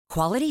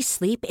Quality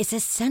sleep is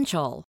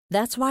essential.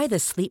 That's why the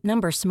Sleep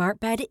Number Smart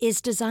Bed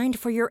is designed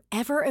for your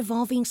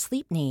ever-evolving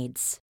sleep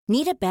needs.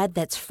 Need a bed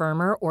that's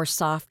firmer or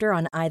softer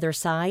on either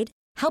side?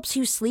 Helps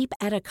you sleep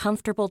at a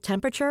comfortable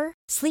temperature?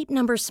 Sleep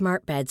Number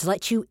Smart Beds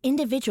let you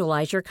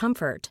individualize your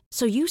comfort,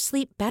 so you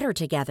sleep better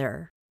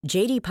together.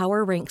 J.D.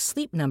 Power ranks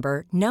Sleep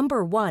Number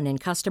number 1 in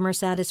customer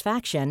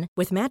satisfaction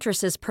with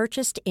mattresses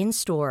purchased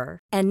in-store.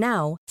 And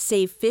now,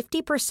 save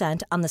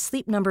 50% on the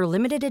Sleep Number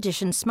Limited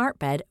Edition Smart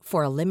Bed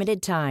for a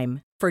limited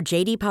time. For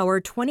J.D. Power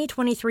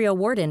 2023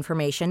 award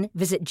information,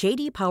 visit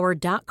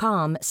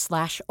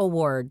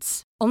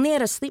jdpower.com/awards. Only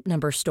at a Sleep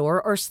Number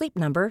store or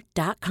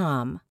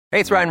sleepnumber.com. Hey,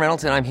 it's Ryan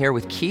Reynolds, and I'm here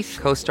with Keith,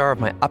 co-star of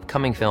my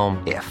upcoming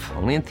film, If,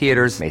 only in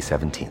theaters May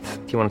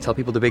 17th. Do you want to tell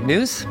people the big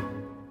news?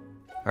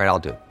 All right, I'll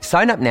do it.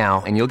 Sign up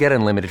now and you'll get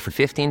unlimited for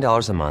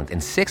 $15 a month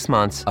and 6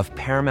 months of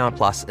Paramount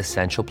Plus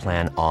Essential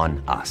Plan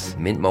on us.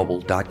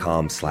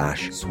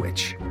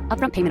 MintMobile.com/switch.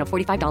 Upfront payment of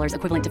 $45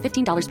 equivalent to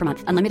 $15 per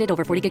month. Unlimited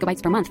over 40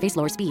 gigabytes per month. Face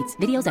lower speeds.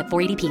 Videos at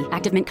 480p.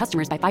 Active Mint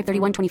customers by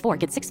 531.24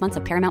 get 6 months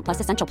of Paramount Plus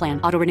Essential Plan.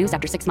 Auto renews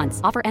after 6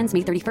 months. Offer ends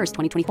May 31st,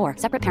 2024.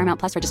 Separate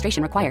Paramount Plus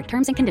registration required.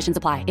 Terms and conditions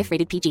apply if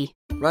rated PG.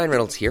 Ryan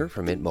Reynolds here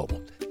from Mint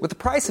Mobile. With the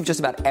price of just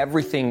about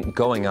everything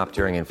going up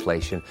during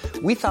inflation,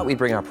 we thought we'd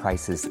bring our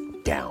prices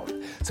down.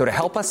 So to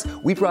help us,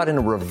 we brought in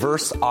a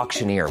reverse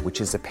auctioneer,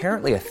 which is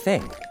apparently a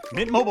thing.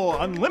 Mint Mobile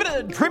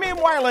Unlimited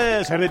Premium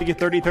Wireless. How to get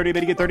 30, 30, bit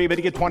to get 30, bit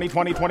to get 20,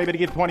 20, 20, bit to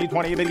get 20,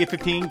 20, bit to get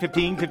 15,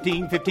 15,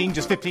 15, 15,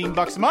 just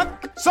 $15 a month?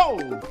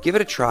 Sold! Give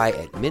it a try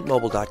at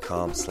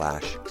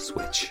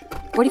mintmobile.com/switch.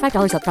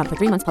 $45 upfront for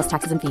 3 months plus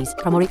taxes and fees.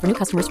 Promo rate for new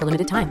customers for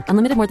limited time.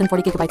 Unlimited more than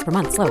 40 gigabytes per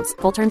month. Slows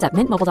full terms at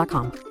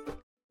mintmobile.com.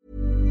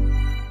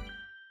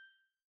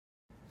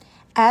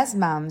 As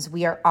moms,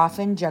 we are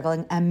often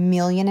juggling a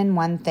million and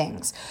one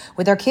things.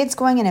 With our kids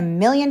going in a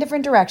million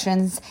different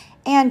directions,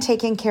 and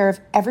taking care of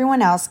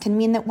everyone else can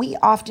mean that we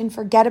often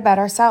forget about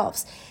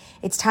ourselves.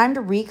 It's time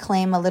to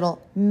reclaim a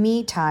little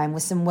me time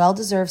with some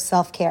well-deserved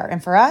self-care.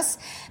 And for us,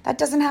 that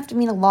doesn't have to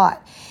mean a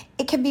lot.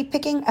 It can be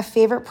picking a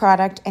favorite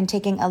product and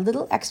taking a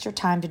little extra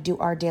time to do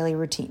our daily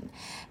routine.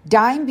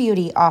 Dime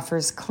Beauty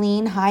offers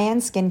clean,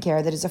 high-end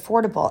skincare that is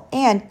affordable,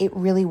 and it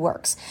really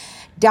works.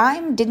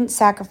 Dime didn't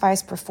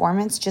sacrifice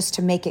performance just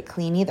to make it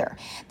clean either.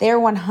 They are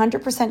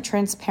 100%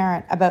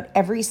 transparent about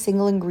every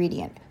single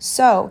ingredient,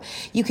 so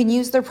you can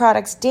use their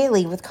products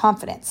daily with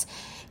confidence.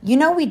 You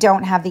know we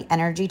don't have the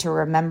energy to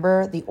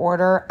remember the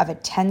order of a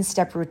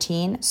 10-step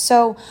routine,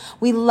 so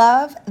we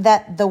love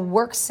that the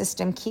work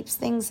system keeps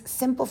things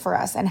simple for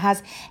us and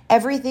has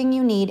everything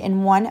you need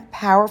in one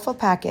powerful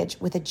package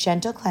with a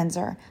gentle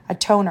cleanser, a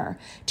toner,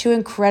 2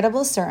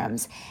 incredible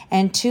serums,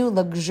 and 2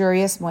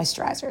 luxurious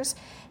moisturizers.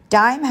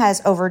 Dime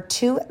has over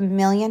 2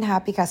 million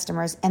happy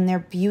customers, and their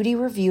beauty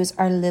reviews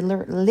are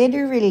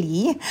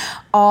literally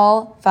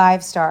all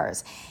 5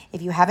 stars.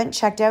 If you haven't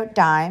checked out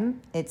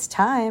Dime, it's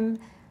time.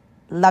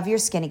 Love your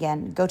skin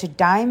again. Go to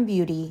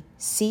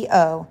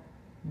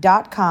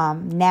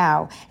dimebeautyco.com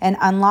now and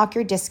unlock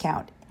your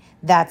discount.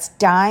 That's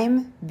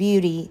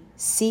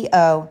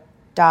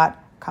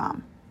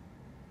dimebeautyco.com.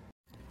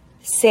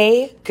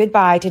 Say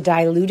goodbye to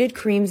diluted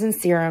creams and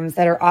serums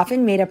that are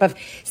often made up of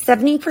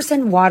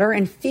 70% water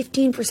and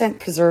 15%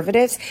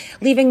 preservatives,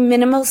 leaving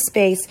minimal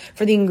space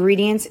for the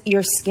ingredients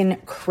your skin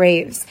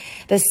craves.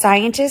 The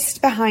scientists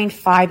behind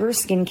Fiber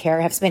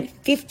Skincare have spent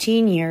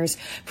 15 years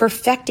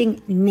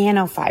perfecting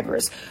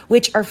nanofibers,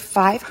 which are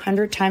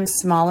 500 times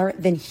smaller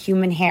than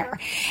human hair.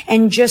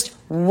 And just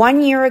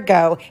 1 year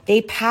ago,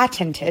 they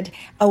patented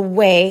a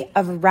way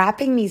of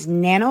wrapping these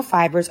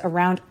nanofibers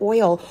around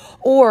oil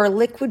or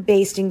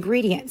liquid-based ingredients.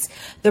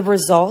 The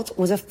result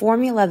was a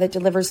formula that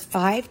delivers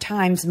 5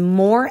 times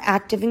more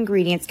active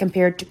ingredients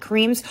compared to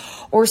creams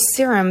or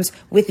serums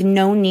with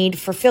no need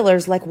for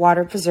fillers like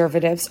water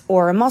preservatives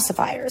or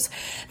emulsifiers.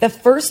 The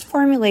first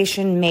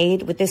formulation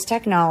made with this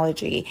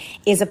technology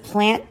is a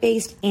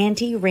plant-based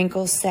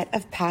anti-wrinkle set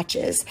of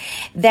patches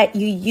that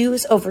you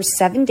use over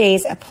 7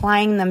 days,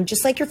 applying them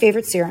just like your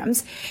favorite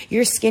serums.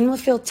 Your skin will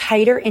feel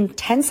tighter in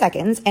 10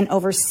 seconds, and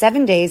over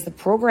 7 days, the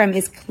program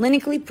is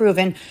clinically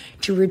proven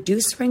to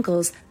reduce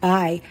wrinkles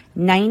by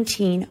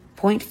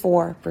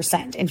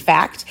 19.4%. In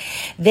fact,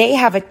 they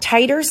have a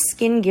tighter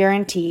skin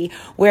guarantee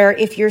where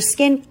if your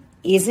skin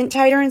isn't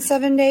tighter in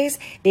 7 days,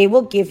 they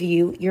will give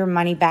you your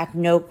money back,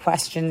 no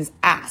questions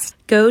asked.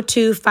 Go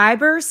to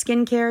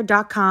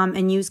fiberskincare.com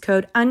and use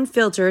code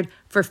UNFILTERED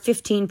for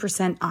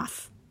 15%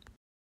 off.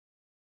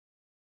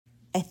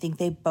 I think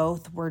they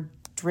both were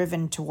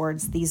driven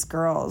towards these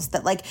girls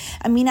that, like,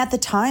 I mean, at the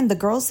time, the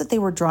girls that they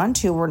were drawn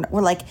to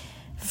were like,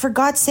 for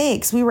God's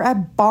sakes, we were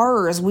at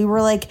bars. We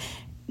were like,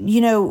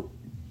 you know,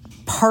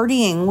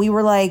 partying. We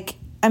were like,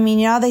 I mean,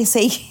 you know, they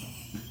say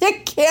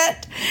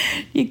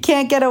you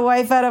can't get a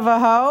wife out of a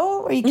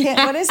hoe, or you can't,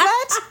 what is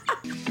that?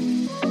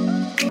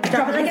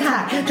 Drop it like it's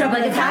hot, drop it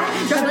like it's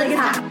hot, drop it like it's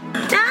hot.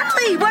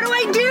 Natalie, what do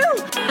I do?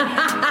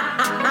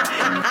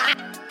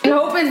 I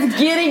hope it's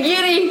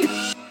giddy.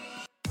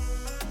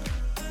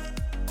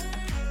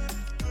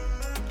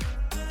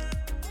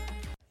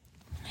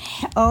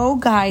 Oh,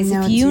 guys, No,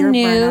 if it's you your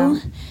knew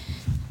burnout.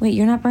 Wait,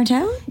 you're not burnt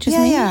out? Just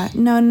me? Yeah.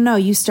 No.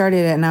 You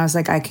started it, and I was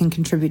like, I can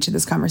contribute to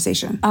this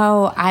conversation.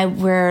 Oh,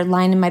 we're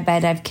lying in my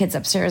bed. I have kids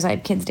upstairs. I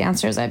have kids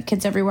downstairs. I have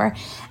kids everywhere.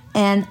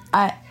 And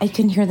I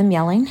couldn't hear them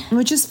yelling.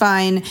 Which is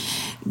fine.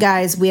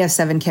 Guys, we have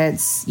 7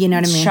 kids. You know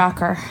what I mean?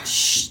 Shocker.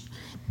 Shh.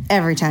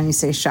 Every time you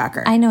say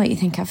shocker. I know what you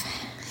think of.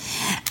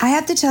 I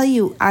have to tell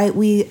you,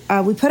 we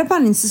put up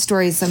on Insta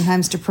stories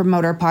sometimes to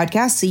promote our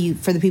podcast. So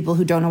for the people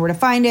who don't know where to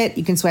find it,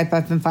 you can swipe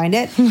up and find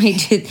it.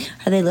 Wait,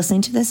 are they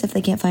listening to this if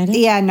they can't find it?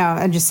 Yeah, no,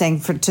 I'm just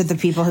saying to the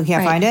people who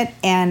can't find it.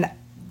 And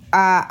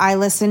I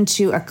listened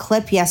to a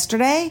clip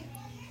yesterday,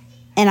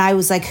 and I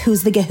was like, who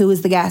is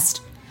the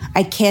guest?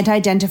 I can't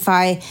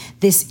identify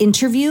this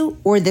interview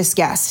or this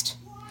guest.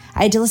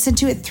 I had to listen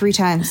to it 3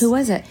 times. Who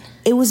was it?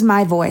 It was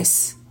my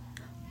voice.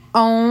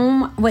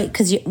 Wait,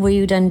 because were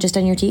you just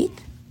on your teeth?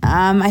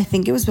 I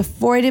think it was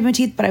before I did my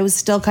teeth, but I was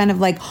still kind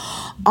of like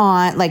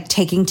on like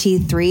taking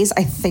teeth 3s.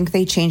 I think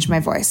they changed my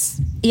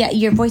voice. Yeah,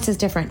 your voice is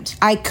different.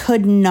 I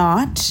could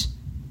not.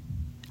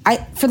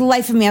 For the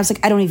life of me, I was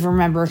like, I don't even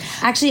remember.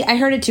 Actually, I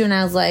heard it too, and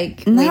I was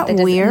like, isn't that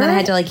weird? And then I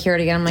had to like hear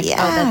it again. I'm like, oh,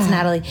 that's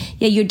Natalie.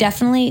 Yeah, you're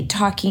definitely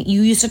talking.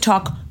 You used to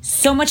talk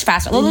so much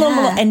faster,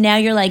 and now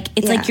you're like,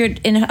 it's like you're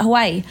in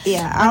Hawaii.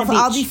 Yeah,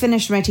 I'll be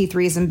finished my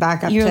T3s and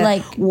back up to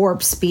like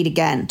warp speed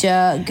again.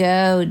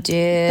 Go, dude.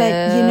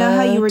 But you know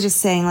how you were just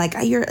saying, like,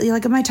 you're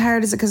like, am I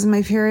tired? Is it because of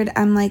my period?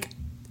 I'm like,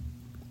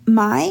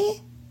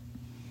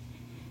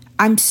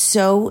 I'm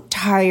so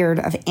tired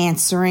of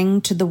answering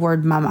to the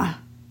word mama.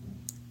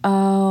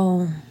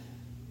 Oh.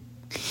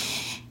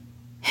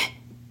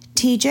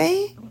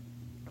 TJ,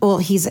 well,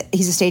 he's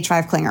a stage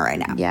 5 clinger right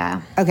now.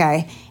 Yeah.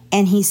 Okay.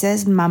 And he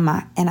says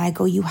mama, and I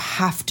go, you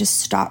have to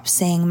stop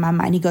saying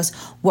mama. And he goes,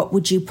 what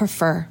would you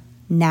prefer?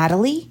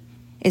 Natalie?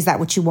 Is that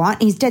what you want?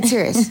 And he's dead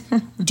serious.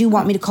 Do you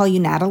want me to call you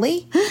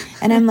Natalie?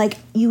 And I'm like,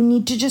 you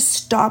need to just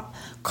stop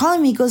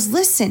calling me. He goes,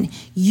 listen,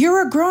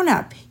 you're a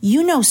grown-up.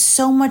 You know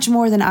so much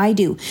more than I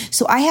do.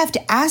 So I have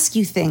to ask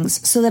you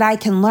things so that I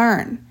can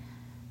learn.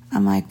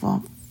 I'm like,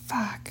 well,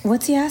 fuck.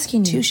 What's he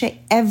asking you? Touche.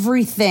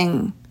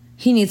 Everything.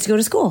 He needs to go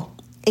to school.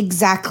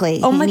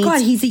 Exactly. Oh my God,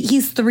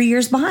 he's 3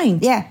 years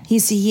behind. Yeah,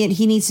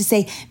 he needs to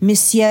say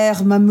Monsieur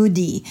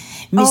Mahmoudi,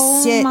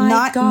 Monsieur,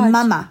 not God.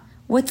 Mama.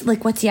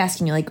 What's he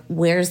asking you? Like,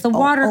 where's the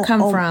water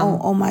come from?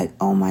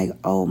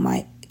 Oh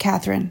my,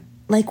 Catherine.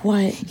 Like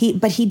what?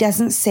 But he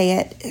doesn't say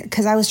it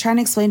because I was trying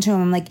to explain to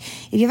him. I'm like,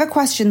 if you have a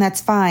question,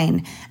 that's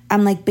fine.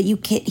 I'm like, but you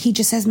can't. He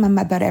just says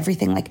Mama about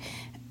everything. Like,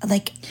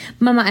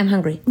 Mama, I'm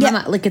hungry. Yeah,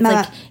 Mama,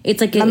 Mama,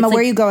 Mama, where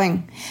are you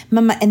going?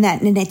 Mama, and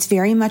it's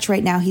very much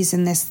right now. He's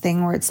in this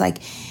thing where it's like,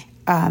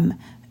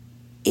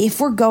 if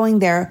we're going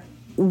there,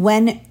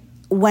 when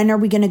are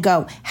we going to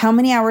go? How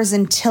many hours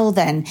until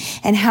then?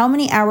 And how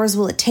many hours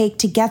will it take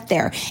to get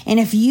there? And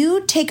if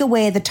you take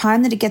away the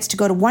time that it gets to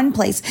go to one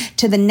place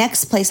to the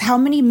next place, how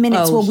many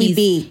minutes will we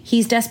be?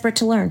 He's desperate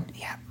to learn.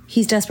 Yeah.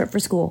 He's desperate for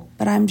school.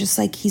 But I'm just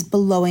like, he's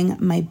blowing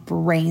my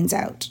brains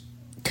out.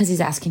 Because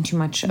he's asking too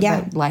much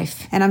about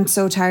life. And I'm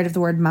so tired of the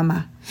word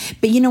mama.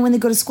 But when they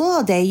go to school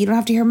all day, you don't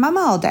have to hear mama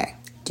all day.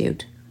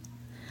 Dude.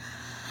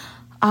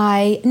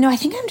 I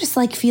think I'm just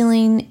like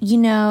feeling,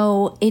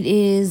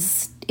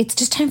 it's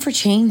just time for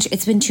change.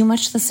 It's been too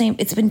much the same.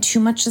 It's been too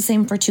much the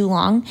same for too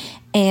long.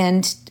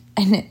 And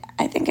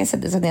I think I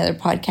said this on the other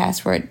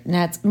podcast where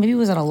maybe it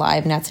was on a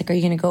live. Nat's like, are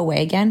you going to go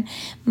away again?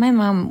 My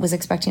mom was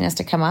expecting us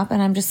to come up.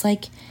 And I'm just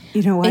like.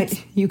 You know what?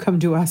 You come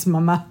to us,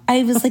 mama.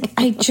 I was like,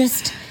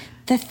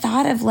 the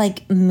thought of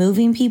like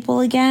moving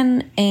people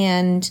again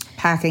and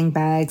packing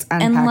bags,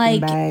 unpacking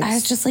bags. I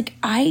was just like,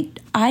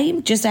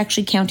 I'm just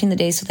actually counting the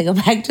days so they go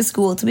back to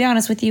school. To be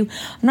honest with you,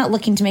 I'm not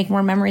looking to make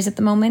more memories at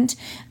the moment.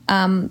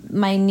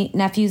 My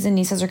nephews and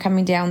nieces are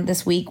coming down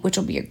this week, which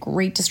will be a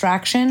great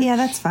distraction. Yeah,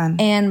 that's fun.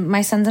 And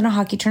my son's in a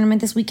hockey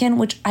tournament this weekend,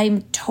 which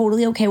I'm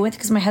totally okay with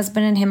because my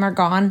husband and him are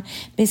gone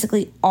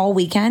basically all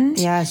weekend.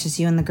 Yeah, it's just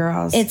you and the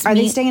girls. Are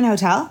they staying in a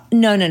hotel?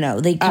 No.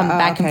 They come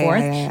back and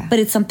forth. Yeah. But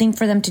it's something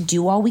for them to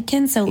do all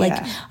weekend. So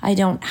I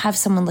don't have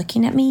someone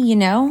looking at me,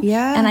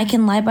 Yeah. And I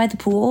can lie by the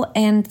pool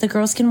and the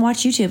girls can watch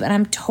YouTube and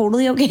I'm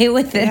totally okay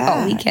with it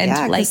all weekend.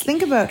 Yeah, because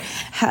think about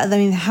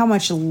how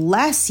much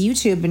less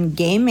YouTube and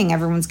gaming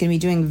everyone's going to be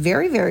doing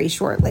very, very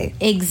shortly.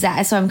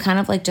 Exactly. So I'm kind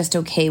of like just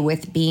okay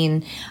with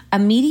being a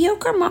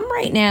mediocre mom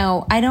right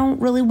now. I don't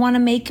really want to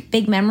make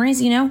big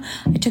memories, I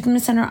took them to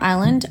Center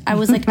Island. I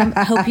was like,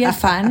 I hope you have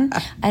fun.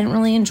 I didn't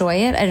really enjoy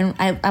it.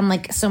 I'm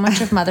like, so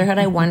much of motherhood,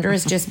 I wonder,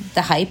 is just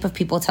the hype of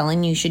people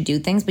telling you should do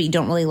things, but you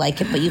don't really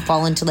like it, but you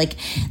fall into like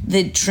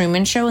the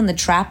Truman Show and the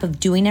trap of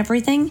doing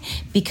everything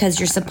because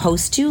you're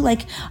supposed to.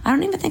 Like, I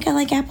don't even think I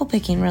like apple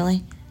picking,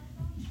 really.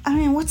 I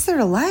mean, what's there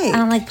to like? I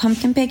don't like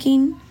pumpkin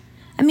picking.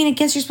 I mean, I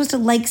guess you're supposed to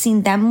like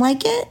seeing them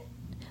like it.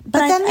 But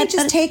then they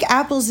just take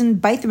apples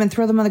and bite them and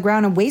throw them on the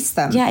ground and waste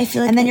them. Yeah, I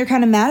feel like... And then you're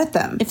kind of mad at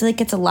them. I feel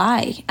like it's a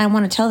lie. I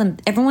want to tell them,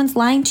 everyone's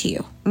lying to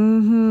you.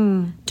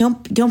 Mm-hmm.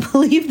 Don't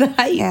believe the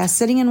hype. Yeah,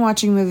 sitting and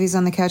watching movies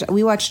on the couch.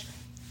 We watched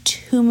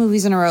 2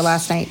 movies in a row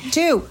last night.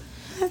 2.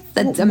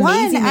 That's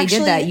amazing they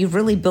did that. You've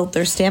really built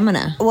their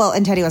stamina. Well,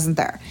 and Teddy wasn't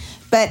there.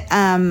 But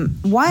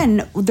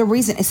the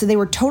reason, so they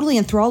were totally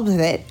enthralled with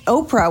it.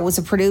 Oprah was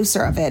a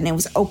producer of it, and it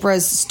was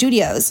Oprah's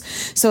studios.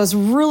 So I was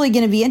really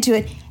going to be into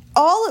it.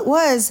 All it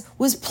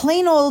was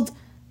plain old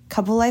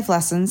couple life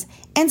lessons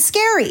and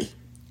scary.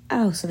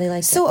 Oh, so they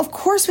liked it. So, of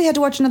course, we had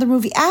to watch another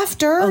movie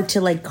after. Oh,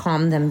 to like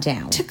calm them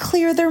down. To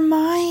clear their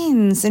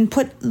minds and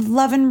put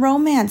love and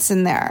romance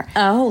in there.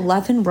 Oh,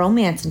 love and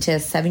romance into a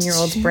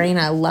 7-year-old's brain.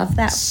 I love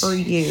that for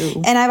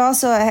you. And I've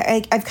also,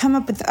 I've come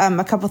up with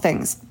a couple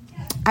things.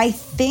 I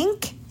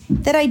think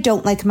that I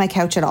don't like my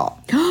couch at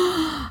all.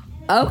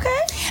 Okay.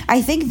 I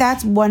think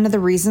that's one of the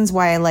reasons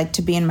why I like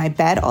to be in my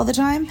bed all the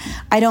time.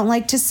 I don't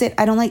like to sit.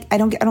 I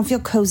don't feel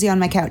cozy on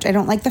my couch. I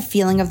don't like the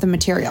feeling of the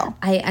material.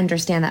 I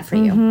understand that for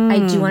you.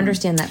 I do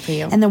understand that for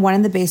you. And the one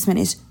in the basement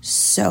is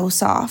so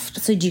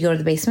soft. So do you go to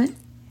the basement?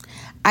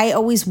 I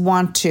always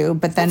want to,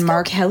 but then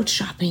Let's go couch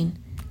shopping.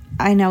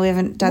 I know we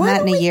haven't done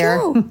that in a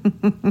year.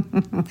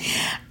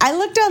 I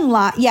looked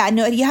online. Yeah,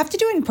 no, you have to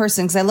do it in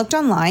person because I looked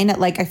online at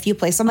like a few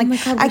places. I'm like, oh my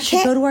God, I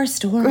can't go to our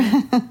store.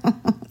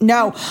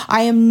 No,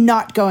 I am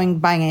not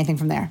buying anything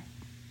from there.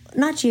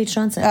 Not G.H.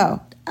 Johnson. Oh.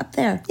 Up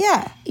there.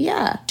 Yeah.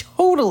 Yeah.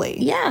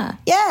 Totally. Yeah.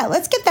 Yeah,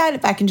 let's get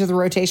that back into the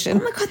rotation.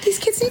 Oh my God, these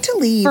kids need to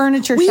leave.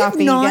 Furniture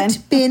shopping again. We have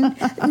not been,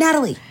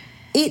 Natalie,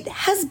 it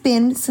has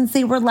been since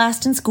they were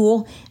last in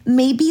school,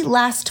 maybe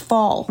last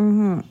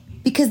fall.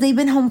 Because they've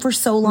been home for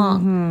so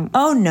long.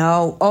 Oh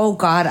no. Oh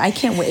God, I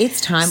can't wait.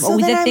 It's time. So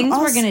the things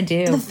we're going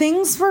to do.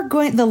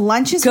 The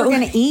lunches we're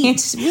going to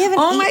eat. We haven't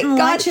eaten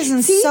lunches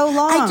in so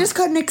long. I just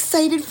got an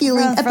excited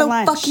feeling about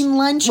lunch. fucking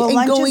lunch. Well,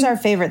 lunch is our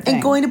favorite thing.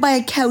 And going to buy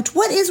a couch.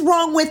 What is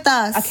wrong with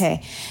us?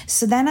 Okay.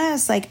 So then I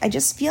was like, I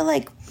just feel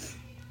like,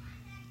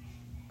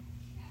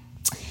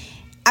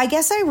 I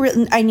guess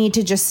I need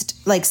to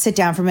just like sit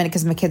down for a minute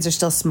because my kids are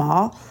still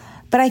small.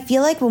 But I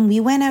feel like when we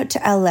went out to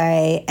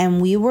LA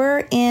and we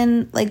were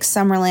in like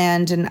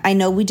Summerland, and I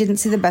know we didn't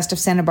see the best of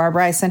Santa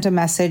Barbara, I sent a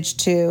message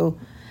to,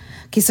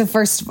 okay, so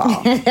first of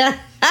all,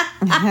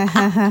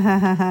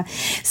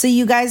 so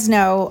you guys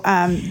know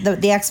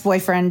the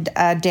ex-boyfriend,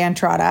 Dan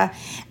Trotta,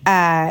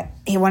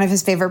 one of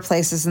his favorite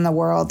places in the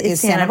world is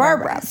Santa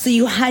Barbara. So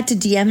you had to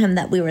DM him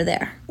that we were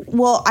there.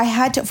 Well, I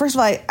had to, first of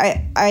all,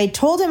 I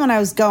told him when I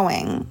was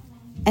going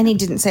and he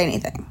didn't say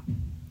anything.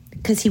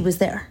 Because he was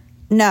there.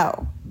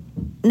 No,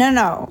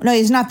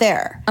 he's not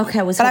there. Okay,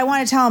 but I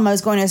want to tell him I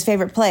was going to his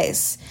favorite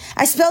place.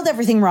 I spelled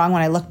everything wrong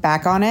when I look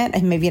back on it,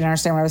 and maybe you didn't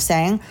understand what I was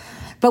saying.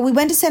 But we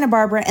went to Santa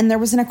Barbara, and there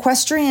was an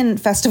equestrian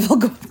festival.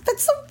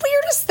 That's the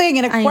weirdest thing,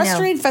 an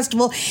equestrian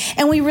festival.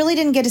 And we really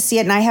didn't get to see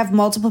it. And I have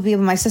multiple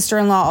people. My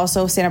sister-in-law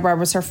also, Santa Barbara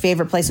was her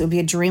favorite place. It would be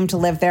a dream to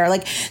live there.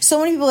 Like, so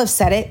many people have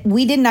said it.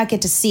 We did not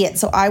get to see it,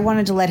 so I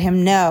wanted to let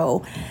him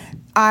know.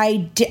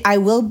 I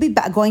will be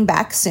going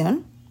back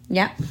soon.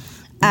 Yeah.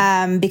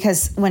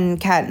 Because when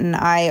Kat and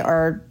I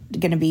are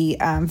going to be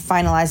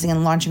finalizing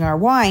and launching our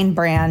wine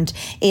brand,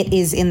 it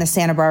is in the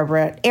Santa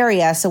Barbara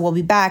area. So we'll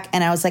be back.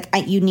 And I was like,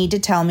 you need to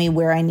tell me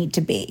where I need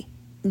to be.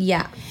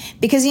 Yeah.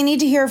 Because you need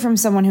to hear from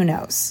someone who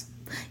knows.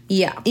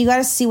 Yeah. You got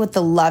to see what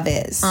the love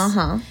is.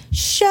 Uh-huh.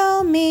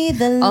 Show me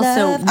the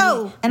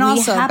love.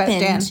 We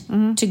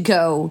happened to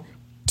go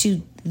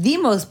to the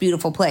most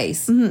beautiful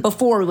place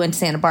before we went to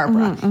Santa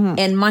Barbara.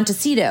 And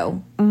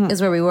Montecito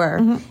is where we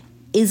were.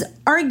 Is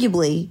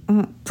arguably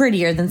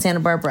prettier than Santa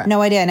Barbara.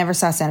 No idea. I never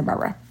saw Santa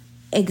Barbara.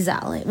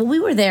 Exactly. Well, we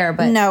were there,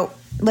 but... No,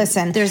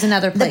 listen. There's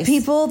another place. The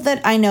people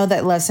that I know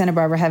that love Santa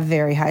Barbara have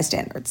very high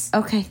standards.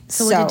 Okay.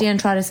 So what did Dan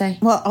try to say?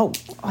 Well,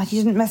 he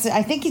didn't message.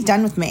 I think he's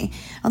done with me.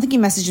 I don't think he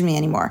messaged me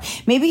anymore.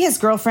 Maybe his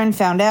girlfriend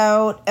found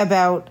out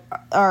about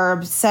our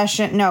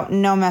obsession.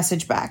 No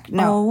message back.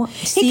 No.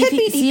 See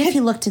if he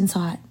looked and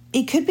saw it.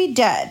 He could be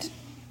dead.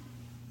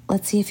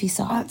 Let's see if he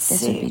saw it.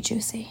 This would be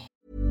juicy.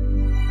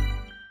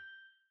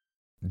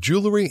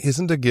 Jewelry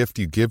isn't a gift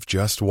you give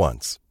just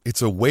once.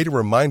 It's a way to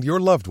remind your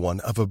loved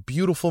one of a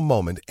beautiful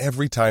moment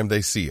every time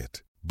they see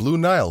it. Blue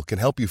Nile can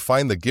help you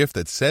find the gift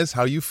that says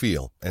how you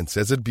feel and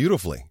says it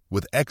beautifully,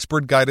 with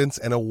expert guidance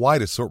and a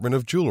wide assortment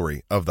of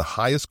jewelry of the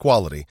highest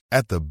quality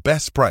at the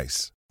best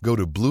price. Go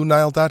to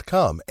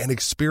BlueNile.com and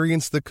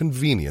experience the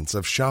convenience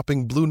of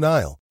shopping Blue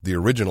Nile, the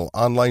original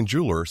online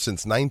jeweler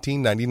since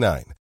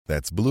 1999.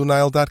 That's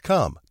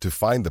BlueNile.com to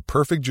find the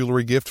perfect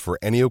jewelry gift for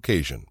any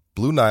occasion.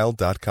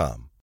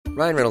 BlueNile.com.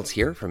 Ryan Reynolds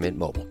here from Mint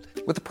Mobile.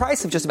 With the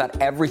price of just about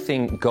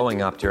everything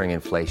going up during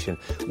inflation,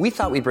 we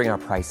thought we'd bring our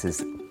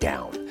prices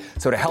down.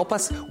 So to help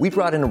us, we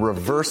brought in a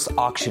reverse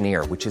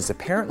auctioneer, which is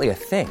apparently a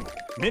thing.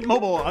 Mint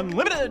Mobile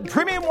Unlimited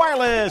Premium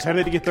Wireless. How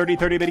to get 30,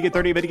 30, bit to get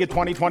 30, bit to get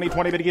 20, 20,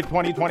 20, bit to get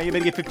 20, 20, bit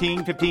to get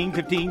 15, 15,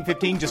 15,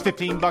 15, just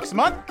 $15 a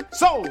month?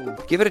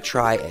 Sold! Give it a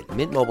try at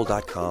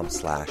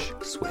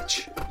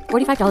mintmobile.com/switch.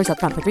 $45 up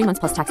front for 3 months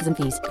plus taxes and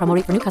fees. Promo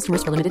rate for new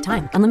customers for limited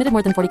time. Unlimited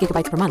more than 40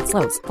 gigabytes per month.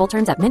 Slows full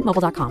terms at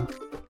mintmobile.com.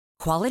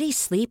 Quality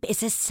sleep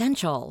is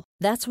essential.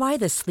 That's why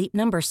the Sleep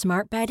Number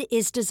Smart Bed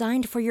is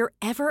designed for your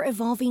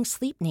ever-evolving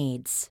sleep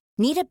needs.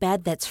 Need a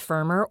bed that's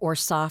firmer or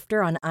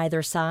softer on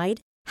either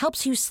side?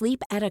 Helps you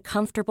sleep at a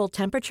comfortable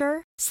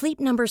temperature? Sleep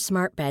Number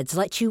Smart Beds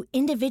let you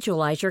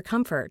individualize your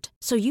comfort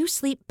so you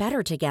sleep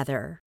better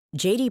together.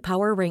 JD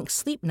Power ranks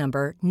Sleep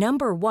Number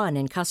number 1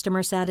 in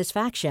customer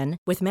satisfaction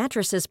with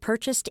mattresses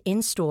purchased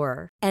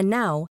in-store. And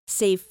now,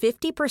 save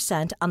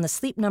 50% on the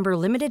Sleep Number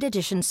Limited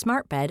Edition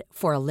Smart Bed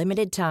for a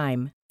limited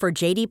time. For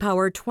JD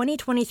Power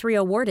 2023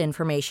 award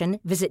information,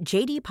 visit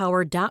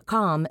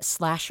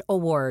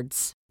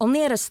jdpower.com/awards.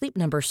 Only at a Sleep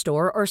Number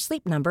store or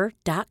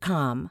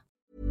sleepnumber.com.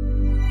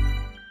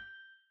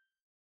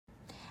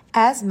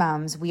 As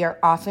moms, we are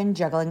often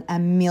juggling a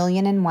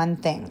million and one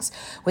things.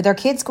 With our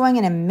kids going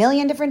in a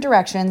million different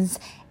directions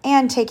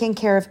and taking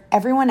care of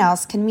everyone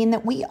else can mean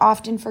that we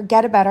often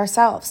forget about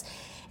ourselves.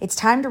 It's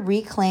time to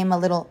reclaim a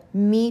little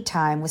me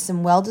time with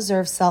some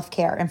well-deserved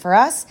self-care. And for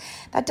us,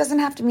 that doesn't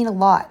have to mean a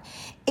lot.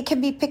 It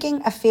can be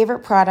picking a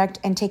favorite product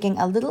and taking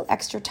a little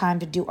extra time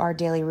to do our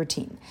daily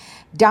routine.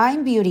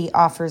 Dime Beauty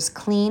offers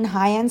clean,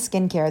 high-end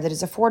skincare that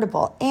is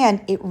affordable,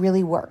 and it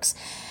really works.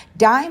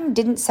 Dime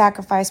didn't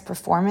sacrifice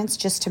performance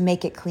just to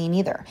make it clean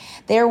either.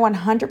 They are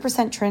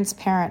 100%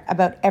 transparent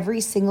about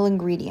every single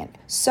ingredient,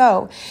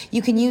 so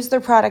you can use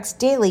their products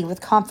daily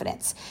with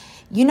confidence.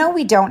 You know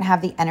we don't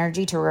have the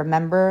energy to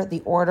remember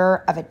the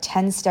order of a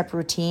 10-step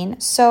routine,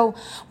 so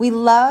we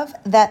love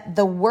that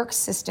the work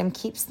system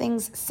keeps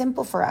things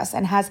simple for us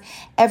and has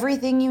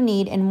everything you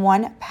need in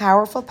one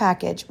powerful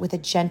package with a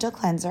gentle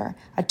cleanser,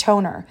 a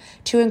toner,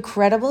 2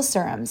 incredible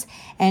serums,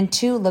 and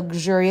 2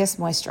 luxurious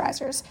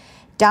moisturizers.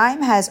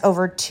 Dime has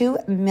over 2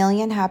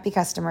 million happy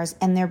customers,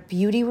 and their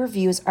beauty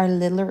reviews are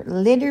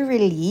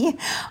literally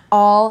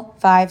all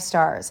 5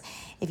 stars.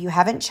 If you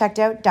haven't checked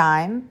out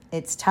Dime,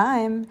 it's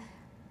time.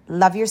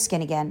 Love your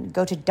skin again.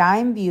 Go to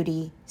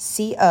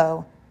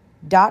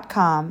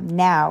dimebeautyco.com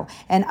now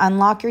and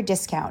unlock your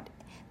discount.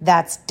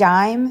 That's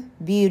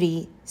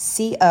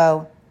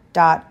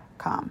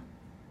dimebeautyco.com.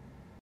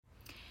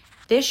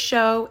 This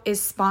show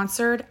is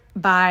sponsored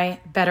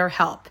by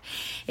BetterHelp.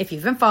 If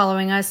you've been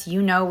following us,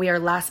 you know we are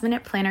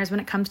last-minute planners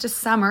when it comes to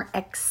summer,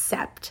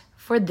 except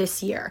for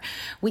this year.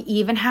 We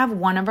even have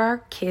one of our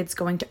kids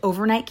going to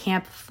overnight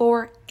camp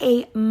for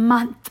a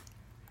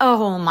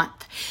whole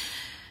month.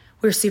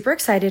 We're super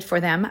excited for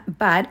them,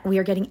 but we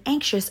are getting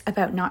anxious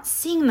about not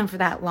seeing them for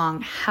that long.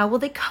 How will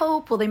they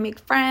cope? Will they make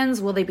friends?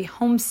 Will they be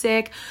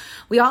homesick?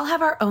 We all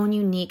have our own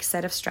unique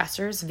set of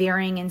stressors,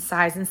 varying in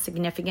size and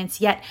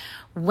significance, yet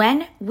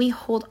when we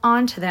hold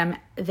on to them,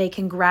 they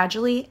can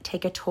gradually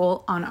take a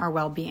toll on our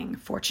well-being.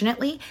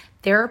 Fortunately,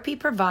 therapy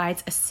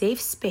provides a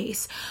safe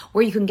space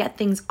where you can get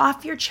things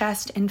off your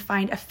chest and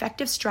find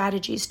effective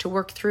strategies to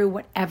work through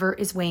whatever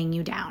is weighing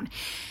you down.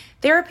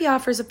 Therapy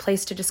offers a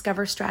place to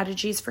discover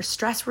strategies for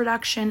stress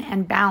reduction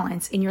and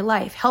balance in your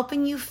life,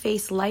 helping you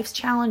face life's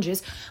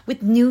challenges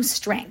with new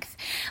strength.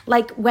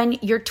 Like when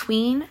your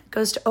tween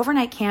goes to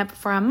overnight camp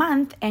for a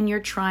month and you're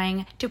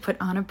trying to put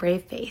on a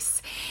brave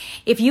face.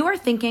 If you are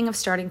thinking of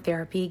starting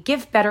therapy,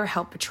 give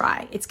BetterHelp a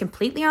try. It's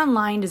completely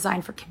online,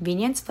 designed for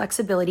convenience,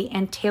 flexibility,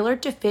 and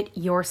tailored to fit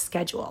your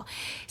schedule.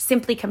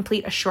 Simply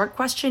complete a short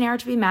questionnaire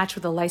to be matched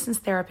with a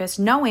licensed therapist,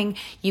 knowing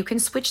you can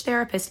switch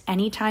therapists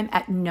anytime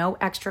at no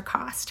extra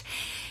cost.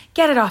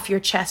 Get it off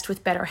your chest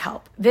with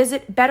BetterHelp.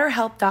 Visit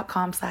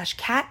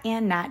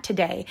betterhelp.com/catandnat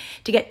today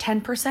to get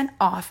 10%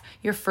 off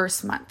your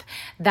first month.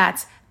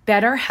 That's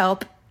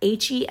BetterHelp,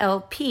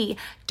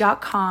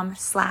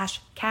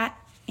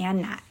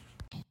 HELP.com/catandnat.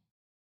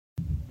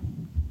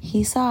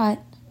 He saw it.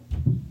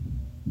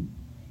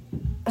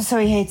 So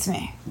he hates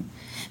me.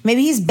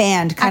 Maybe he's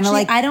banned, kind of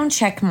like... I don't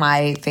check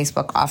my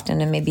Facebook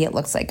often, and maybe it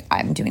looks like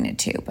I'm doing it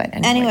too, but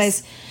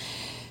anyways.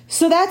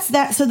 So that's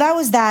that. So that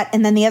was that.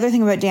 And then the other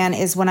thing about Dan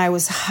is when I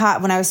was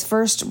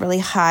first really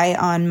high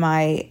on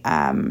my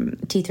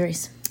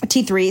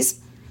T3s.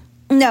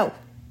 No.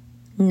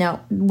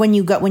 When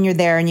you're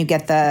there and you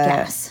get the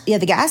gas. Yeah,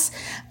 the gas.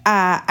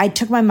 I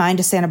took my mind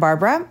to Santa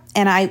Barbara,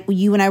 and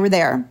you and I were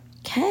there.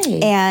 Okay.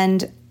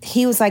 And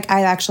he was like,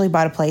 I actually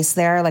bought a place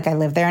there. Like I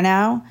live there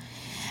now.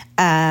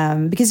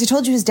 Because he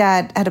told you his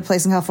dad had a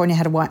place in California,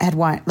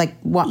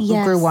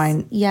 grew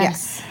wine.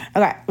 Yes. Yeah.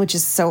 Okay. Which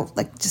is so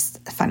like just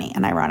funny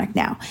and ironic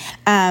now.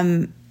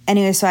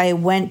 Anyway, so I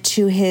went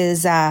to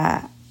his,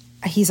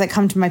 he's like,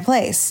 come to my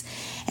place.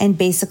 And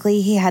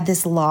basically he had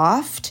this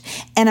loft,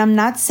 and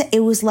it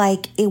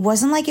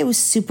wasn't like it was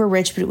super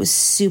rich, but it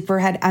was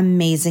had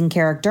amazing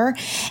character,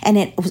 and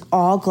it was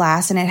all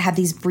glass, and it had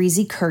these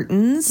breezy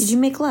curtains. Did you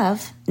make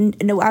love?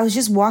 No, I was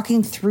just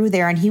walking through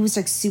there, and he was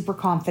like super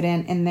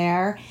confident in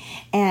there,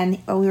 and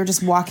we were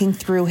just walking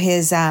through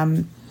his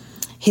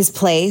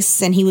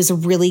place, and he was a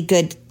really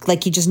good,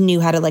 like he just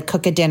knew how to like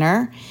cook a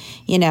dinner,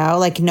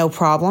 like no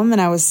problem.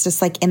 And I was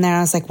just like in there, and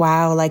I was like,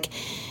 wow, like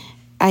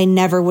I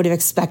never would have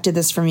expected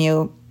this from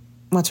you.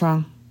 What's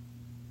wrong?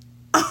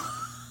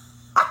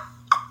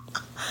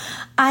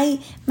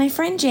 My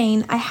friend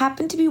Jane, I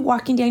happened to be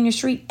walking down your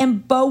street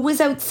and Bo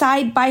was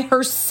outside by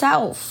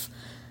herself.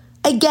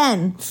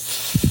 Again.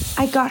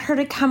 I got her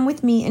to come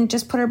with me and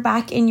just put her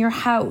back in your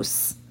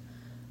house.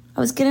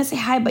 I was going to say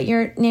hi, but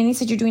your nanny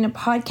said you're doing a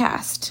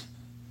podcast.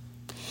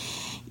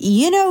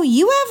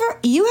 You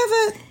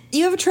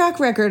have a track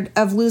record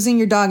of losing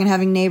your dog and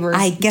having neighbors.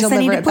 I guess I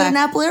need to put an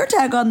Apple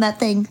AirTag on that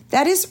thing.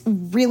 That is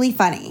really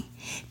funny.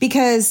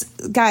 Because,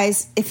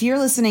 guys, if you're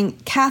listening,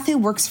 Kath, who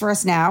works for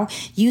us now,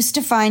 used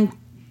to find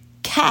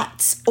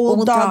cats,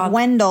 old dog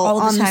Wendell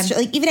on the street,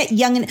 like even at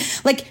Yonge and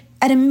like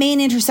at a main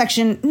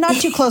intersection, not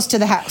too close to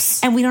the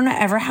house. And we don't know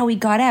ever how he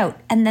got out.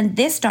 And then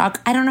this dog,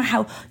 I don't know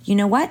how. You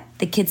know what?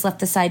 The kids left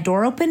the side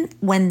door open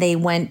when they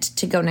went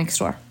to go next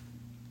door.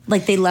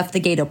 Like they left the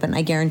gate open,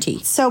 I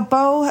guarantee. So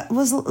Bo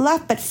was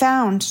left but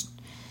found.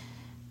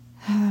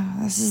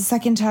 This is the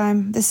second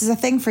time. This is a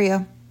thing for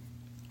you.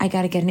 I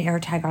got to get an air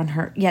tag on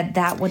her. Yeah,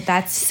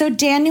 that's... So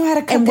Dan knew how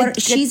to cook.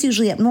 And she's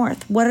usually up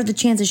north. What are the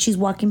chances she's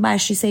walking by?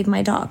 She saved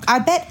my dog. I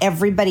bet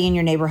everybody in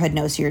your neighborhood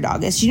knows who your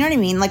dog is. Do you know what I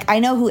mean? Like, I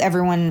know who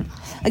everyone...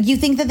 Like, you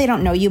think that they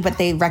don't know you, but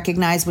they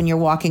recognize when you're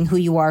walking who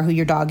you are, who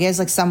your dog is.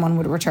 Like, someone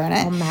would return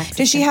it. Oh, Max.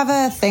 Does she have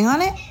a thing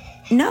on it?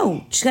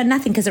 No, she's got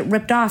nothing because it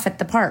ripped off at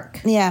the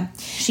park. Yeah,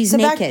 she's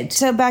naked.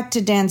 Back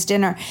to Dan's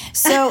dinner.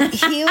 So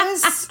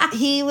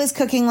he was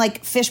cooking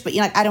like fish, but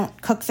like I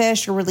don't cook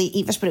fish or really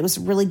eat fish, but it was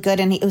really good,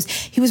 and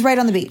he was right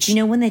on the beach. You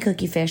know when they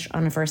cook you fish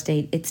on a first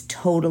date, it's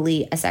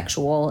totally a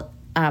sexual.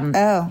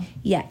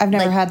 Yeah, I've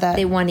never had that.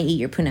 They want to eat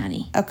your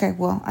punani. Okay,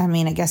 well, I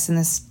mean, I guess in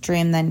this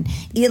dream, then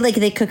like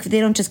they cook. They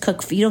don't just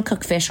cook. You don't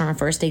cook fish on a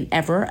first date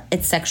ever.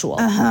 It's sexual.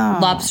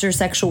 Lobster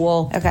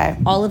sexual. Okay,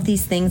 all of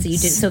these things that you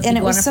did. So if you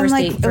go on a first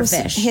date for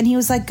fish, and he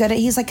was like good.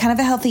 He's like kind of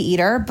a healthy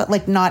eater, but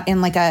like not in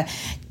like a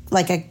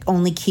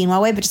only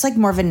quinoa way, but just like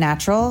more of a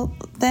natural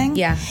thing.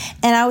 Yeah.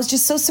 And I was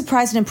just so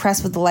surprised and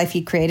impressed with the life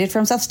he created for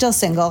himself. Still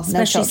single,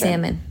 especially no children.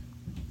 Salmon.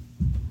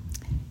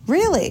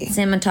 Really?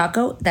 Salmon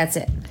taco. That's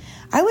it.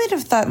 I would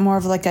have thought more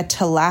of like a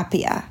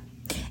tilapia.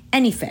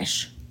 Any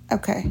fish.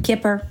 Okay.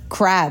 Kipper.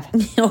 Crab.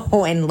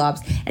 Oh, and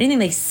lobster. Anything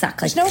they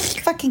suck. There's no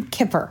fucking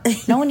kipper.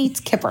 No one eats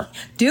kipper.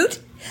 Dude,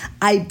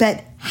 I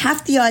bet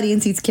half the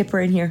audience eats kipper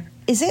in here.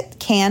 Is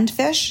it canned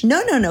fish?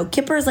 No.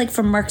 Kipper is like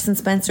from Marks and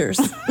Spencer's.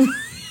 And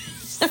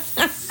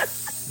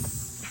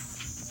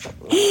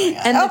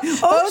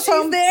Bo's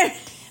home there.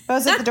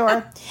 Bo's at the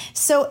door.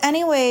 So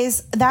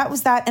anyways, that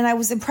was that. And I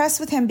was impressed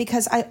with him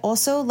because I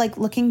also, like,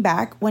 looking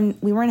back when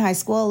we were in high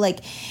school, like,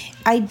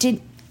 I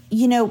did,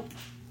 you don't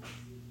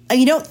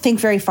think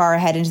very far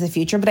ahead into the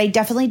future, but I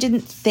definitely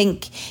didn't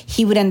think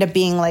he would end up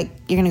being like,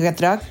 you're going to get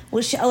the dog?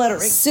 Well, I'll let it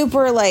ring.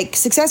 Super, like,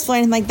 successful or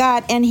anything like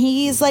that. And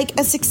he's, like,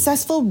 a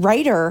successful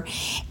writer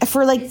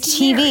for, like,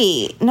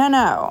 TV.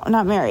 No,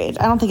 not married.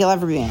 I don't think he'll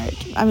ever be married.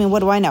 I mean, what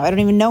do I know? I don't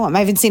even know him. I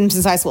haven't seen him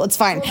since high school. It's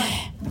fine.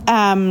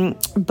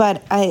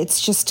 But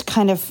it's just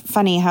kind of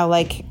funny how,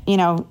 like,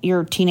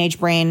 your teenage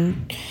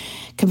brain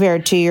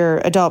compared to your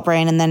adult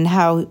brain, and then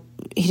how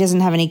he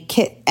doesn't have any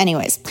kid.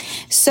 Anyways,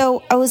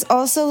 so I was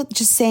also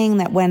just saying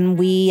that when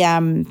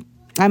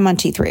I'm on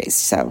T3s,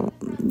 so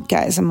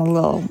guys, I'm a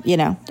little, I'm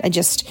going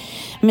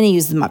to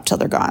use them up till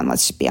they're gone.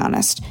 Let's just be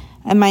honest.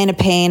 Am I in a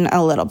pain?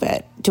 A little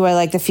bit. Do I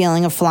like the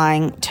feeling of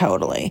flying?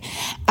 Totally.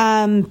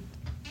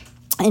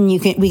 And we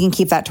can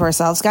keep that to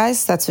ourselves,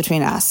 guys. That's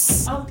between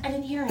us. Oh, I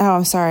didn't hear it. Oh,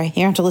 I'm sorry.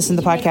 You have to listen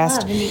to the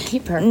podcast. And you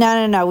keep her.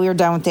 No. We were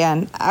done with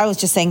Dan. I was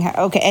just saying.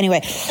 Okay.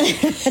 Anyway,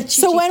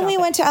 so when we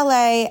went to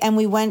LA and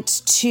we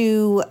went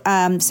to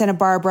Santa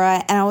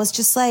Barbara, and I was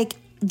just like,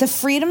 the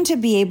freedom to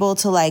be able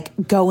to like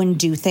go and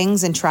do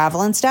things and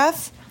travel and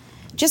stuff.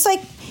 Just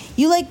like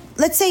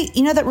let's say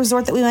that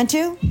resort that we went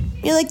to.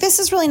 You're like, this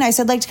is really nice.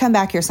 I'd like to come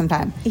back here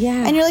sometime.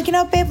 Yeah. And you're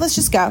like, babe, let's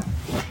just go.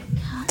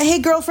 Hey,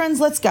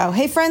 girlfriends, let's go.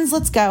 Hey, friends,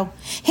 let's go.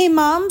 Hey,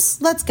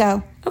 moms, let's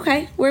go.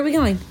 Okay, where are we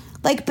going?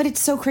 Like, but it's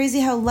so crazy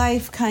how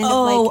life kind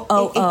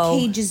of it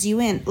cages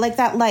you in. Like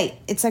that light.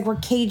 It's like we're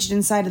caged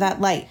inside of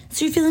that light.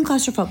 So you're feeling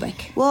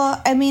claustrophobic?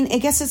 Well, I mean, I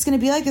guess it's going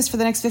to be like this for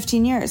the next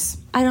 15 years.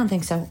 I don't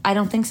think so. I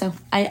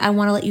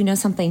want to let you know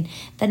something.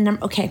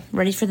 Okay,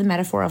 ready for the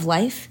metaphor of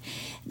life?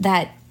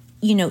 That,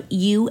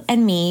 you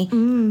and me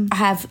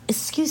have,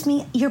 excuse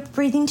me, you're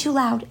breathing too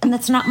loud. And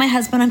that's not my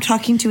husband I'm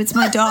talking to. It's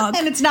my dog.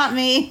 And it's not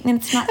me. And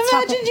it's not.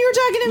 Imagine you were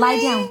talking to me.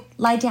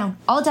 Lie down.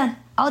 All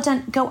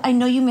done. Go. I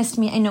know you missed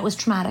me. I know it was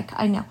traumatic.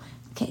 I know.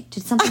 Okay,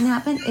 did something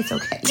happen? It's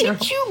okay.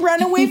 Did you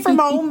run away from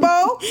home,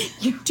 Bo?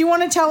 Do you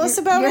want to tell us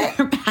about it?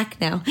 You're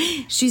back now.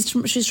 She's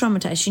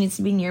traumatized. She needs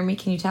to be near me.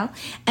 Can you tell?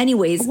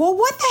 Anyways. Well,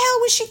 what the hell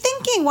was she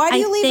thinking? Why do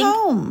you leave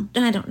home?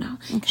 I don't know.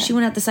 Okay. She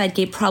went out the side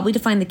gate probably to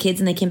find the kids,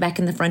 and they came back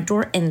in the front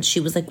door, and she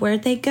was like,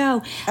 where'd they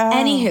go?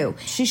 Anywho.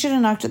 She should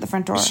have knocked at the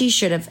front door. She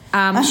should have.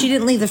 She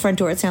didn't leave the front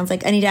door, it sounds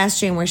like. I need to ask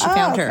Jane where she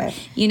found her.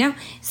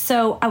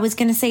 So I was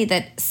going to say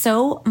that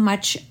so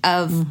much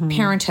of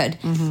parenthood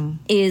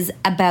is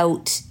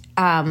about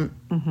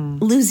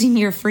losing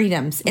your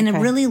freedoms in a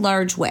really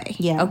large way.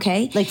 Yeah.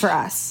 Okay. Like for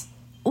us.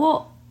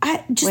 Well,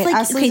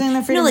 us losing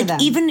the freedom of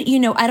them. even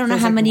I don't know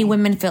how many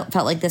women felt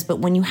like this, but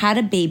when you had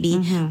a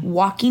baby,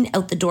 walking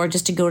out the door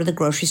just to go to the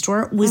grocery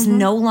store was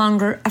no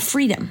longer a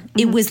freedom.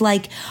 It was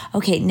like,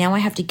 okay, now I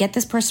have to get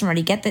this person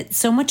ready. Get that.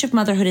 So much of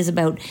motherhood is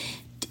about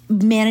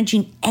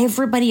managing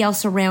everybody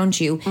else around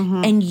you,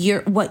 and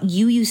what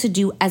you used to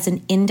do as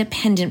an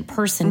independent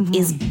person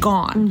is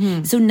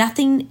gone. So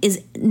nothing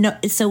is no,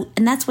 so,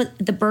 and that's what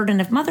the burden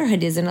of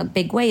motherhood is in a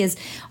big way, is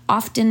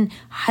often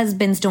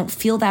husbands don't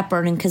feel that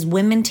burden because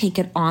women take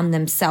it on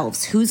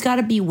themselves. Who's got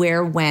to be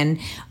where when?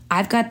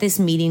 I've got this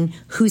meeting.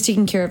 Who's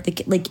taking care of the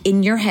kid? Like,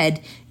 in your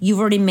head, you've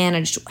already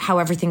managed how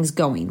everything's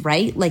going,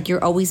 right? Like,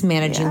 you're always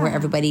managing where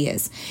everybody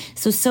is.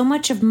 So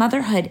much of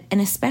motherhood,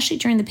 and especially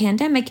during the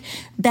pandemic,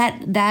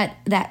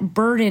 that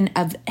burden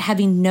of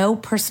having no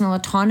personal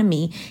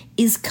autonomy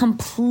is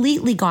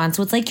completely gone.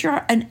 So it's like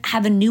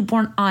have a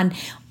newborn on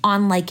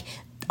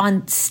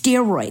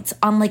steroids,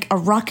 on like a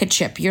rocket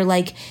ship. You're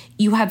like,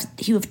 you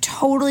have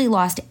totally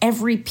lost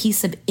every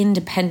piece of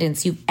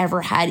independence you've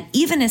ever had,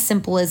 even as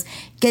simple as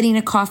getting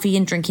a coffee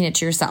and drinking it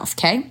to yourself,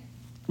 okay?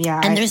 Yeah.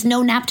 And there's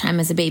no nap time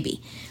as a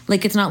baby.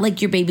 Like, it's not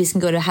like your babies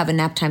can go to have a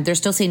nap time. They're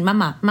still saying,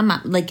 mama,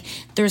 mama. Like,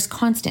 there's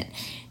constant.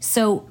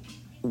 So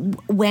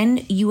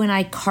when you and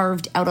I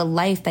carved out a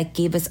life that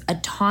gave us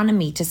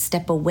autonomy to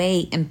step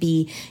away and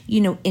be,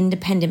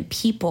 independent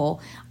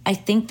people, I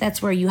think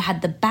that's where you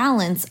had the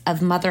balance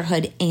of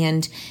motherhood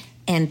and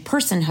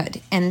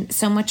personhood. And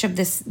so much of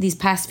these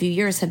past few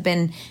years have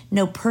been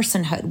no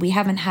personhood. We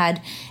haven't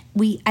had,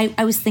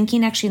 I was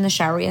thinking actually in the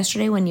shower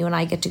yesterday when you and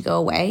I get to go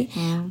away,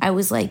 I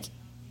was like,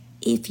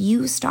 if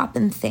you stop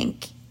and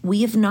think,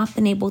 we have not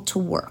been able to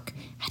work,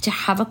 to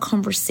have a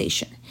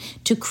conversation,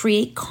 to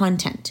create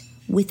content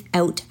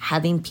without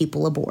having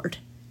people aboard.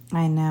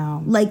 I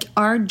know. Like,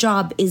 our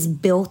job is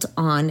built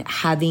on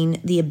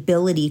having the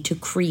ability to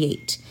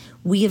create.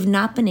 We have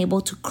not been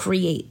able to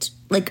create,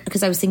 like,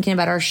 because I was thinking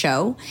about our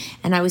show,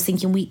 and I was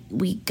thinking, we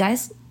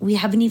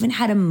haven't even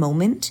had a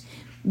moment.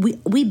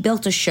 We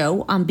built a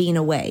show on being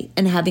away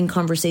and having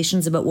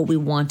conversations about what we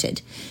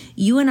wanted.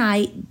 You and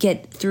I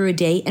get through a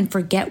day and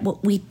forget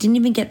what we didn't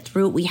even get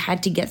through, what we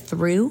had to get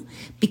through,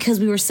 because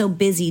we were so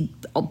busy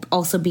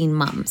also being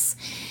moms.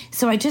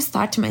 So I just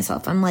thought to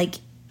myself, I'm like,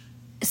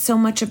 so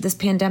much of this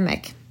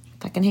pandemic,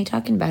 I fucking hate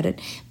talking about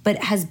it, but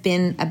has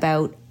been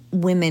about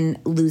women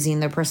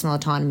losing their personal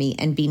autonomy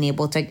and being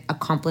able to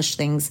accomplish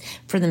things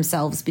for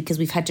themselves because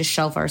we've had to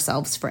shelve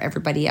ourselves for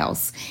everybody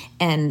else.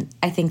 And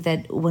I think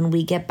that when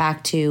we get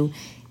back to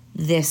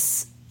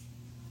this,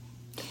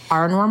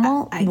 our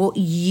normal,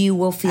 you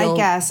will feel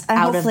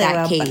out of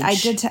that cage. But I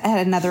did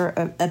had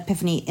another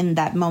epiphany in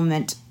that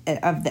moment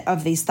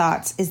of these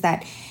thoughts, is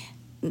that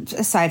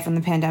aside from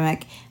the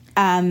pandemic,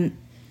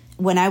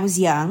 when I was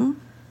young,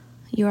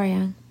 you are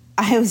young.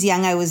 I was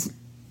young. I was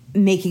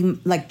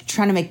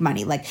trying to make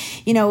money. Like,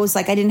 it was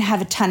like I didn't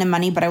have a ton of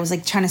money, but I was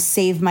like trying to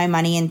save my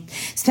money and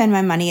spend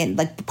my money and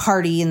like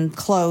party and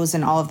clothes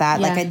and all of that.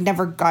 Yeah. Like, I'd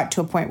never got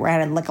to a point where I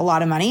had like a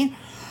lot of money.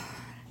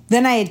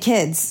 Then I had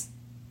kids.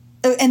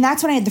 And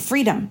that's when I had the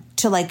freedom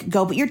to like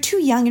go, but you're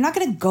too young. You're not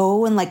going to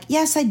go and like,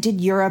 yes, I did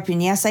Europe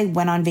and yes, I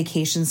went on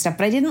vacation and stuff,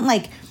 but I didn't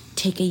like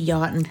take a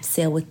yacht and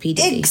sail with P.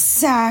 Diddy.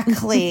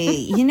 Exactly.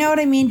 You know what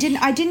I mean?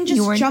 I didn't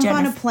just jump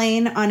on a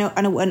plane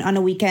on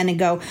a weekend and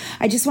go,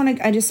 I just want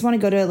to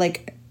go to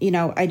like,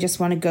 I just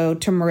want to go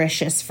to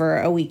Mauritius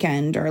for a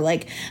weekend, or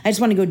like, I just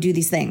want to go do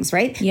these things.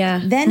 Right.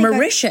 Yeah. Then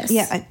Mauritius.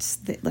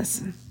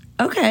 Listen.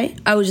 Okay.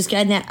 I was just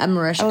getting at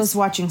Mauritius. I was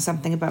watching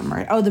something about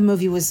Mauritius. Oh, the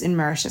movie was in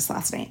Mauritius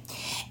last night.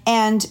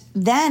 And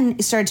then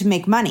it started to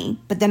make money,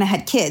 but then I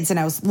had kids and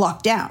I was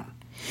locked down.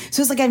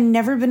 So it's like I've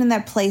never been in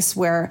that place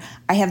where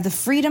I have the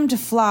freedom to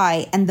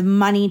fly and the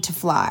money to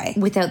fly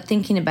without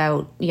thinking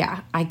about.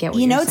 Yeah, I get what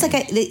you're saying.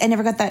 It's like I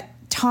never got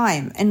that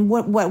time. And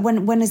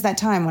when is that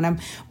time? When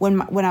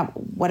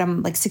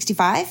I'm like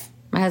 65?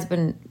 My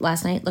husband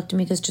last night looked at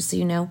me, because just so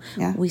you know,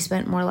 we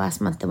spent more last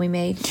month than we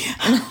made.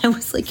 And I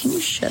was like, can you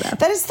shut up?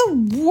 That is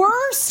the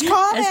worst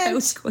comment. As I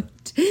was going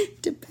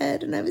to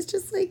bed, and I was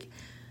just like,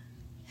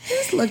 I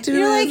just looked at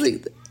him and I was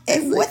like,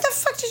 what the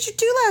fuck did you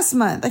do last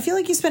month? I feel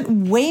like you spent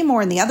way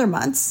more in the other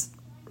months.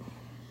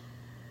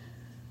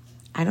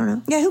 I don't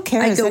know. Yeah, who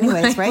cares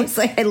anyways, right? It's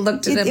like I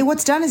looked at him.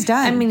 What's done is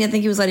done. I mean, I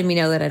think he was letting me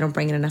know that I don't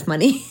bring in enough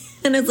money.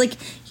 And I was like,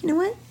 you know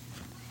what?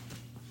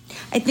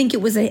 I think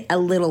it was a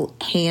little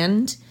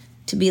hand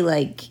to be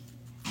like,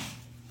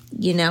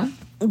 Yeah.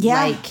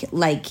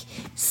 Like,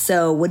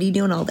 so what are you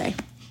doing all day?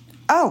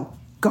 Oh,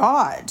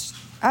 God.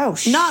 Oh,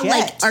 shit. Not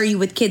like, are you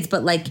with kids,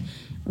 but like,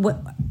 what?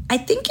 I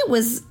think it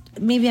was,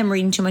 maybe I'm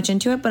reading too much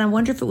into it, but I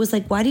wonder if it was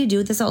like, why do you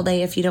do this all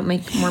day if you don't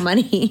make more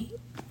money?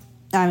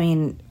 I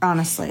mean,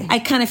 honestly. I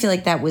kind of feel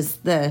like that was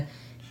I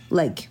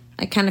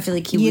kind of feel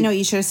like he You know what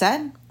you should have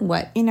said?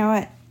 What? You know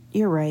what?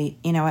 You're right.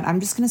 You know what? I'm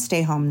just going to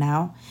stay home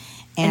now.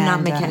 And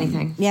not make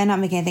anything. Yeah, not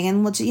make anything.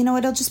 And you know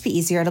what? It'll just be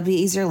easier. It'll be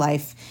easier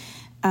life.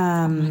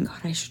 Oh my God,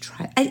 I should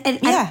try.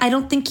 I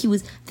don't think he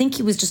was. Think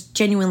he was just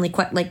genuinely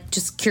quite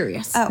just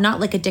curious, not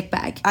like a dick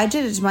bag. I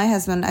did it to my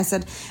husband. I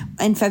said,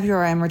 in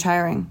February I'm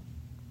retiring.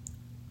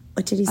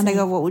 What did he say? And I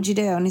go, what would you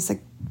do? And he's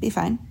like, be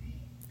fine.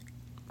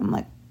 I'm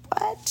like,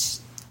 what?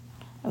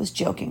 I was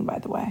joking, by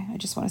the way. I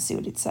just want to see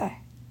what he'd say.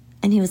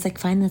 And he was like,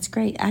 fine, that's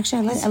great.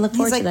 Actually, I look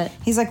forward to that.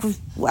 He's like,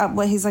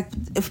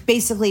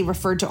 basically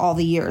referred to all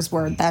the years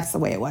where that's the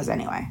way it was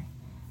anyway.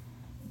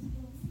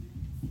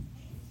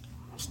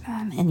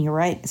 And you're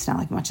right. It's not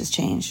like much has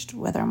changed,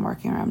 whether I'm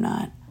working or I'm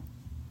not.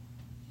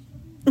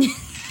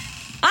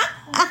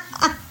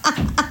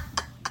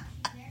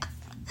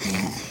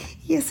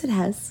 Yes, it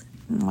has.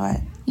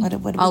 What do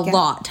we get? A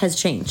lot has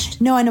changed.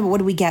 No, I know, but what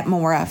do we get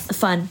more of?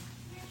 Fun.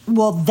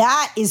 Well,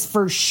 that is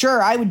for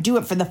sure. I would do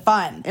it for the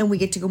fun. And we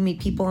get to go meet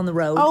people on the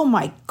road. Oh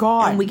my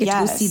God. And we get to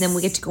go see them.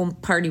 We get to go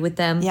party with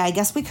them. Yeah, I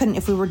guess we couldn't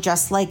if we were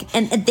just like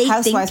and they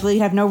housewives. We'd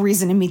have no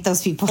reason to meet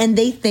those people. And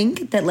they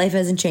think that life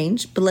hasn't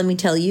changed. But let me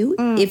tell you,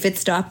 if it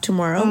stopped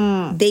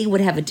tomorrow, they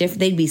would have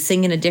they'd be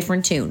singing a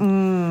different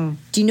tune.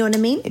 Do you know what I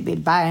mean? They'd be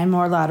buying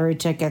more lottery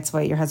tickets.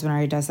 Wait, your husband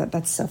already does that.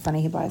 That's so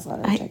funny. He buys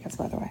lottery tickets,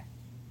 by the way.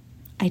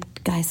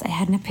 Guys, I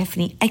had an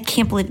epiphany. I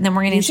can't believe it. Then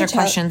we're going to answer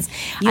questions.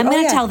 I'm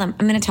going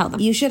to tell them.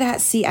 You should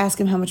ask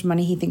him how much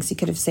money he thinks he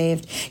could have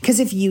saved. Because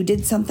if you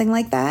did something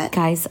like that,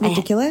 guys,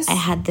 ridiculous. I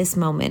had this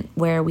moment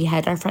where we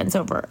had our friends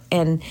over,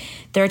 and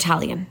they're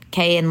Italian,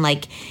 okay? And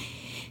like,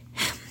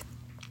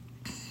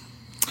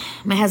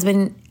 my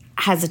husband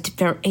has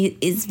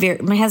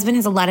my husband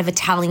has a lot of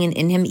Italian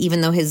in him,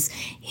 even though he's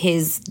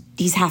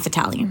half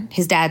Italian.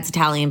 His dad's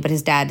Italian, but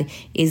his dad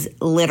is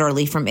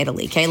literally from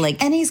Italy. Okay,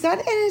 like, and he's got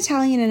an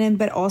Italian in him,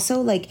 but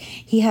also like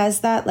he has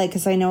that, like,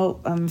 because I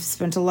know I've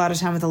spent a lot of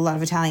time with a lot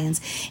of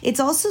Italians. It's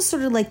also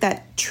sort of like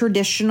that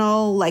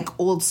traditional, like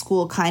old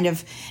school kind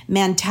of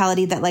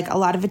mentality that like a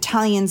lot of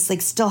Italians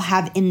like still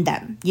have in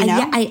them. You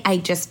know?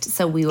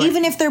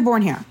 Even if they're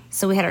born here.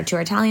 So we had our two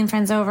Italian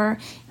friends over,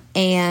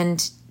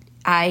 and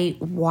I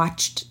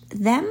watched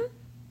them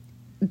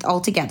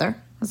all together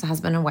as a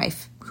husband and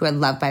wife, who I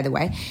love, by the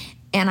way.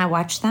 And I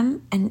watched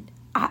them, and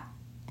I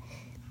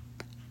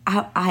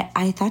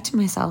thought to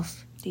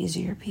myself, these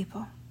are your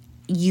people.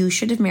 You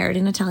should have married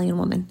an Italian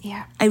woman.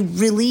 Yeah. I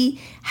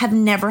really have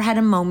never had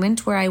a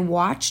moment where I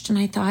watched and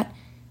I thought,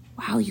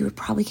 wow, you would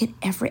probably get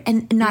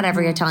and not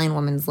every Italian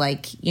woman's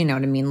like, you know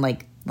what I mean?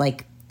 Like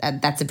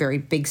that's a very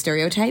big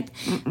stereotype.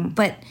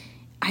 But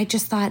I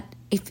just thought,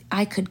 if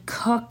I could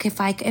cook, if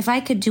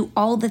I could do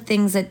all the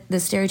things that the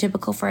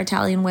stereotypical for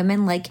Italian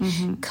women, like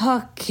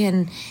cook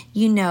and,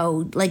 you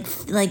know,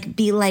 like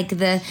be like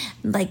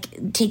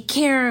take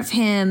care of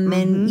him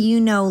and,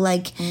 you know,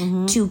 like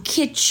 2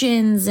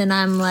 kitchens, and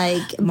I'm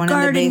like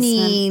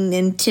gardening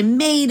and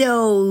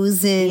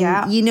tomatoes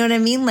and you know what I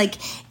mean? Like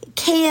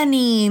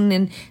canning.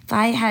 And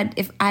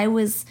if I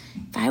was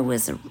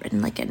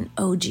like an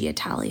OG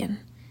Italian,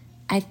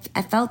 I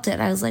felt it.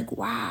 I was like,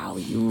 wow,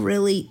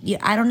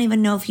 I don't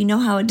even know if you know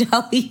how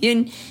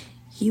Italian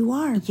you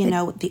are. You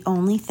know, the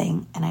only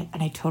thing, and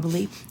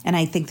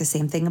I think the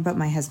same thing about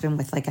my husband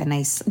with like a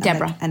nice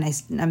Deborah. I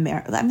mean,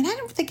 I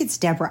don't think it's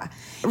Deborah.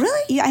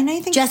 Really? Yeah, I know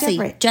you think it's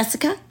Deborah.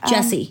 Jessica?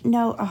 Jessie.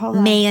 No, hold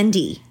on.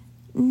 Mandy.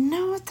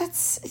 No,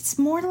 it's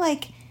more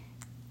like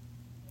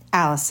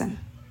Allison.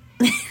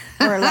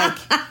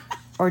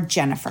 or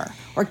Jennifer.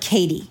 Or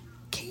Katie.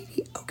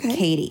 Okay.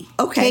 Katie.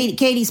 Okay.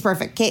 Katie's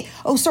perfect.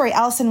 Oh, sorry.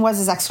 Allison was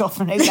his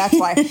ex-girlfriend. Maybe that's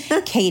why.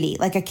 Katie.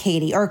 Like a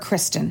Katie. Or a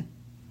Kristen.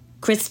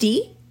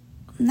 Christy?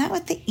 Not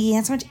with the E.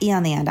 That's much E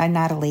on the end. I'm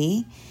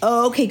Natalie.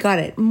 Oh, okay. Got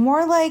it.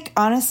 More like,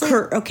 honestly.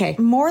 Okay.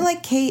 More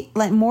like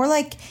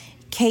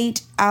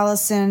Kate,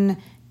 Allison,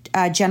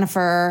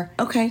 Jennifer.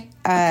 Okay.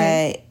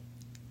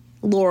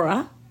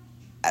 Laura.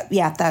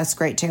 Yeah, that's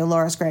great too.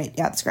 Laura's great.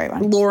 Yeah, that's a great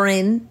one.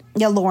 Lauren.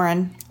 Yeah,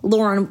 Lauren.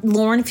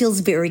 Lauren feels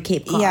very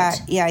Cape Cod.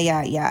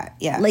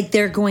 Yeah. Like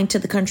they're going to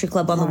the country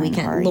club on the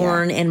weekend.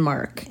 Lauren and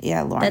Mark.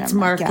 Yeah, Lauren. That's and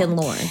Mark and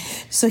Lauren.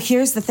 So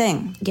here's the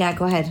thing. Yeah,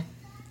 go ahead.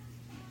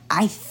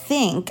 I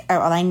think,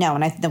 I know,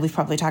 and I know we've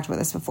probably talked about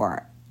this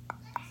before.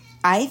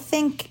 I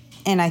think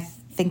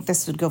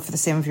this would go for the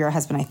same of your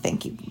husband.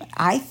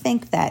 I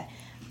think that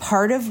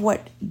part of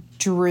what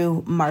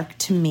drew Mark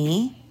to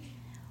me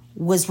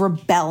was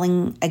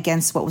rebelling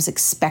against what was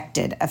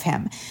expected of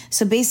him.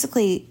 So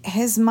basically,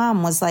 his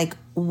mom was like,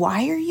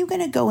 why are you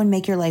going to go and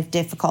make your life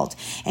difficult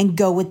and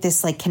go with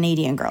this like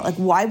Canadian girl? Like,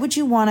 why would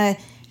you want to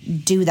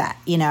do that,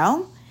 you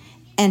know?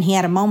 And he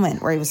had a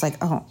moment where he was like,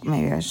 oh,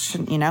 maybe I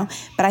shouldn't, you know?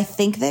 But I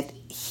think that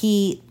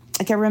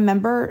I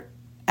remember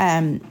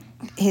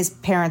his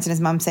parents and his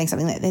mom saying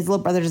something like his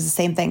little brother does the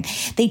same thing.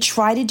 They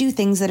try to do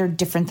things that are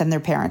different than their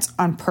parents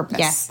on purpose.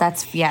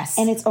 Yes.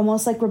 And it's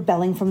almost like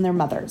rebelling from their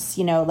mothers,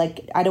 you know,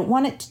 like I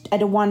want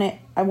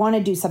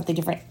to do something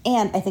different.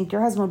 And I think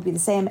your husband would be the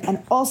same.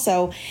 And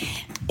also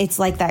it's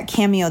like that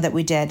cameo that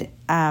we did,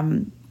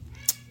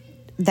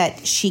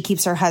 that she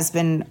keeps her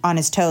husband on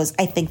his toes.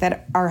 I think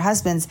that our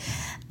husbands,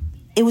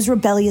 it was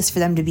rebellious for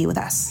them to be with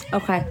us.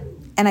 Okay.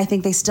 And I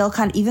think they still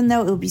even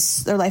though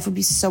their life would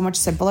be so much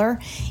simpler,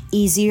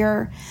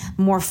 easier,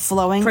 more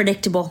flowing.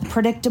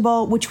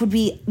 Predictable, which would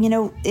be, you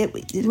know,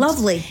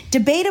 lovely.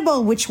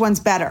 Debatable which one's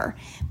better.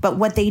 But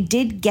what they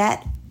did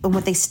get and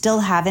what they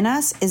still have in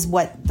us is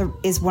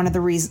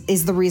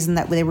the reason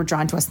that they were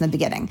drawn to us in the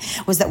beginning,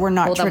 was that we're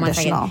not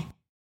traditional.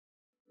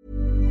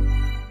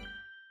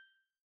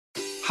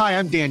 Hi,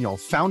 I'm Daniel,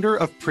 founder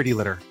of Pretty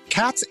Litter.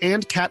 Cats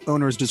and cat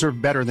owners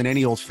deserve better than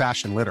any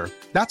old-fashioned litter.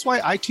 That's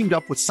why I teamed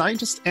up with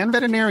scientists and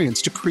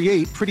veterinarians to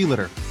create Pretty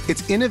Litter.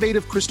 Its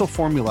innovative crystal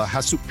formula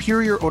has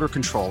superior odor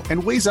control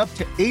and weighs up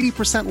to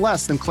 80%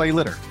 less than clay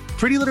litter.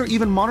 Pretty Litter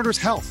even monitors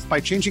health by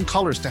changing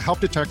colors to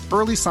help detect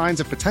early signs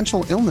of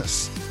potential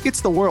illness.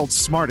 It's the world's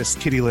smartest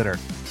kitty litter.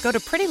 Go to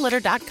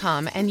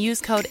prettylitter.com and use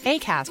code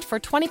ACAST for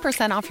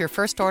 20% off your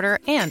first order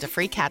and a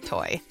free cat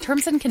toy.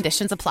 Terms and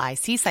conditions apply.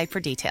 See site for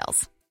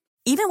details.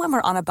 Even when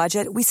we're on a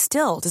budget, we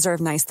still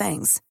deserve nice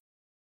things.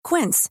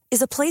 Quince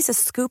is a place to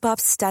scoop up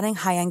stunning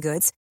high-end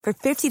goods for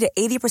 50 to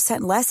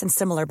 80% less than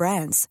similar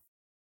brands.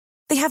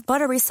 They have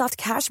buttery soft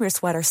cashmere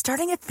sweaters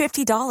starting at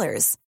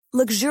 $50,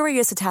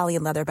 luxurious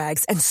Italian leather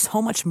bags, and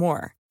so much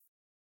more.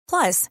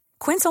 Plus,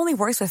 Quince only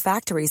works with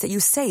factories that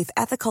use safe,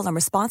 ethical, and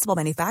responsible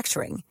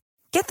manufacturing.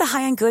 Get the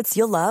high-end goods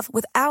you'll love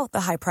without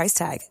the high price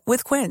tag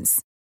with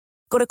Quince.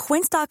 Go to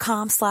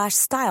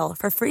quince.com/style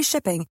for free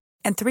shipping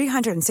and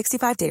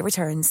 365-day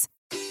returns.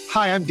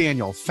 Hi, I'm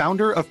Daniel,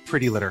 founder of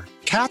Pretty Litter.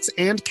 Cats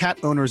and cat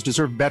owners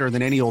deserve better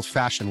than any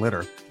old-fashioned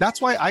litter.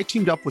 That's why I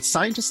teamed up with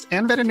scientists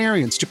and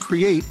veterinarians to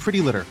create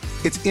Pretty Litter.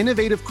 Its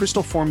innovative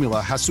crystal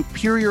formula has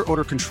superior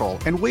odor control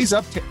and weighs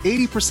up to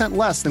 80%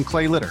 less than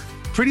clay litter.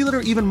 Pretty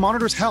Litter even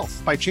monitors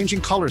health by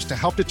changing colors to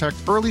help detect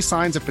early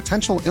signs of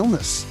potential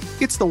illness.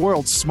 It's the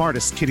world's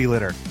smartest kitty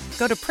litter.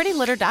 Go to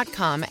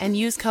prettylitter.com and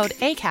use code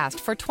ACAST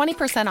for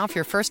 20% off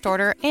your first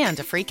order and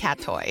a free cat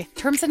toy.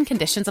 Terms and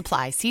conditions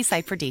apply. See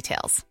site for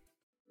details.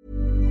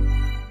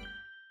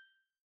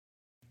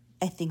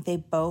 I think they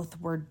both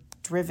were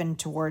driven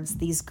towards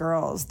these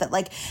girls that,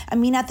 like, I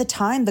mean, at the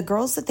time, the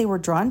girls that they were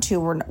drawn to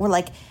were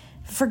like,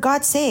 for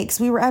God's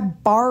sakes, we were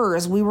at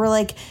bars. We were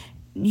like,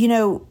 you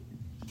know,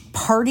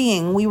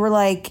 partying. We were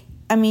like,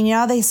 I mean, you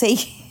know, they say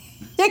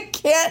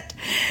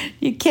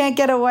you can't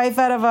get a wife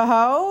out of a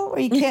hoe. Or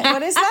you can't,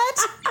 what is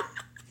that?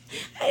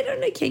 I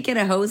don't know. You can't get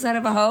a hose out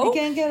of a hoe? You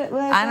can't get it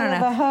I don't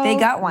know. A hoe. They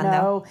got one,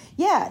 though.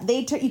 Yeah,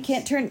 you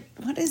can't turn,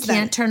 what is that?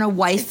 Can't turn a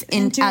wife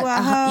into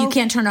a hoe. You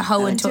can't turn a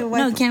hoe into a wife.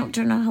 No, you can't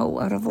turn a hoe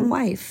out of a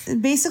wife.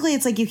 Basically,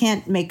 it's like you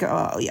can't make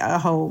a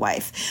hoe a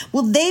wife.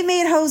 Well, they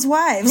made hoes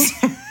wives.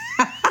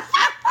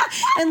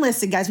 And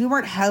listen, guys, we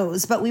weren't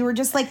hoes, but we were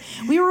just like,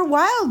 we were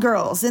wild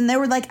girls. And they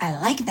were like, I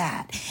like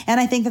that. And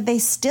I think that they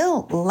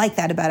still like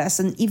that about us.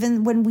 And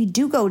even when we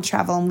do go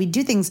travel and we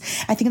do things,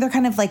 I think they're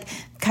kind of like,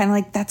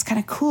 that's kind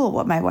of cool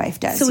what my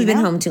wife does. So we've been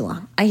home too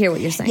long. I hear what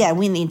you're saying. Yeah,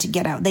 we need to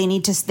get out. They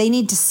need to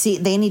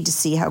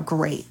see how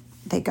great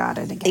they got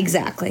it again.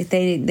 Exactly.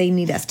 They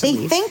need us to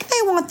leave. They think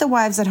they want the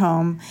wives at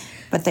home,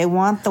 but they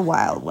want the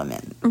wild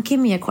women. Give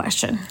me a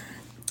question.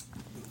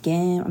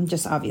 Yeah, I'm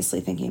just obviously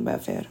thinking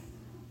about food.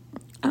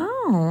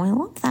 Oh, I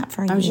love that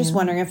for you. I was just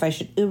wondering if I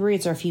should Uber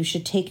Eats or if you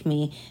should take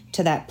me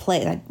to that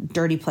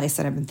dirty place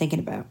that I've been thinking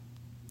about.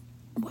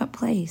 What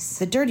place?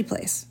 The dirty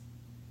place.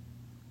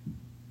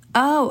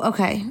 Oh,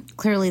 okay.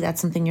 Clearly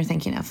that's something you're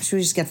thinking of. Should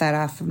we just get that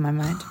off of my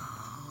mind?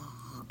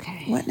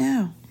 Okay. What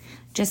now?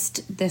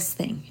 Just this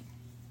thing.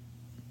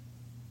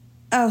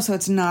 Oh, so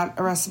it's not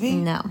a recipe?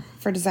 No.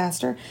 For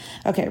disaster?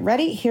 Okay,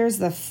 ready? Here's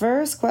the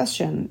first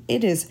question.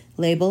 It is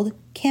labeled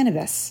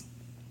cannabis.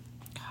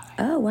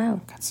 Oh, wow.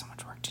 I've got so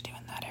much work to do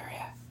in that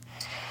area.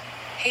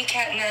 Hey,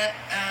 Catnut.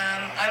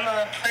 I'm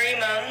a prairie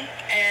mom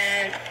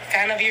and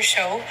fan of your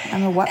show.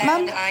 I'm a what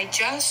mom? And I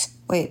just...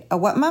 Wait, a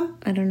what mom?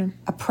 I don't know.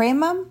 A prairie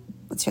mom?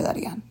 Let's hear that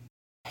again.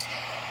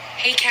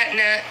 Hey,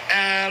 Catnut.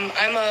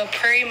 I'm a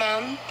prairie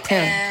mom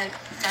and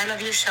fan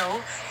of your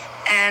show.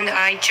 And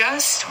I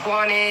just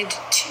wanted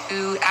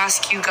to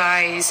ask you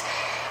guys,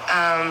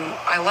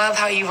 I love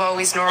how you've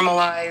always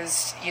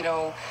normalized,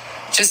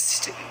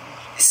 just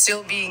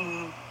still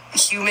being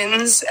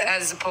humans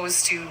as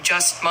opposed to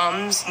just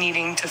moms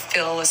needing to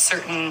fill a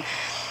certain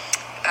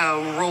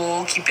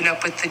role, keeping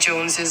up with the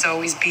Joneses,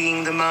 always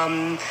being the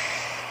mom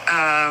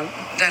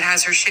that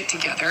has her shit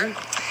together.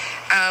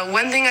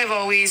 One thing I've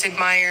always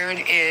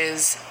admired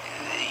is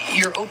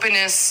your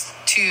openness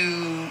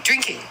to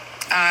drinking.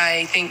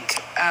 I think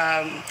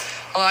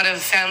a lot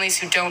of families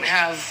who don't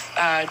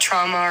have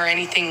trauma or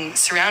anything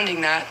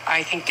surrounding that,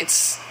 I think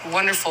it's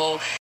wonderful.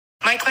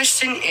 My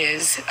question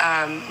is,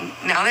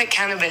 now that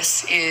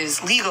cannabis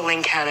is legal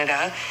in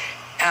Canada,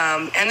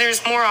 and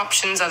there's more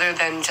options other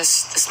than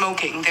just the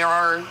smoking. There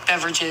are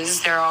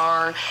beverages, there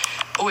are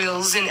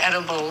oils and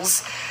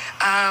edibles.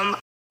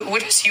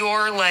 What is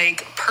your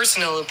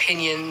personal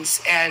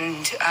opinions,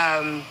 and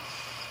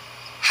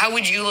how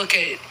would you look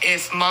at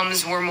if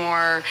moms were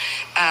more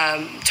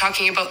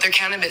talking about their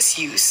cannabis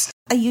use?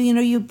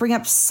 You bring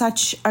up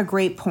such a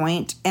great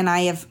point, and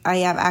I have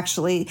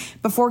actually,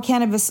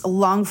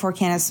 long before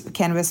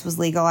cannabis was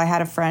legal, I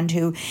had a friend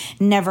who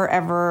never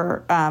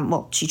ever,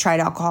 she tried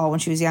alcohol when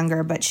she was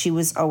younger, but she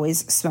was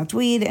always smoked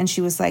weed, and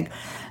she was like,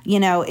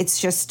 it's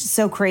just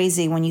so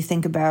crazy when you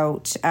think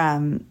about,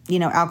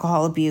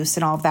 alcohol abuse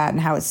and all of that, and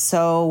how it's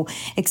so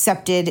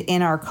accepted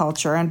in our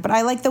culture. But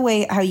I like the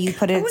way how you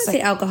put it. I wouldn't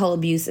say alcohol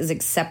abuse is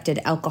accepted.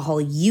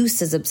 Alcohol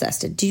use is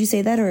accepted. Did you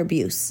say that, or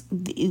abuse?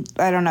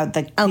 I don't know.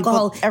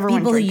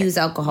 People who use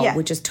alcohol,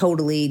 which is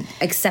totally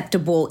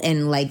acceptable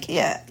and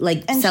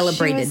and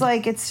celebrated. She was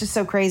like, it's just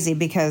so crazy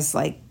because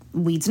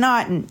weed's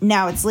not, and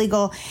now it's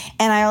legal.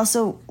 And I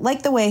also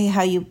like the way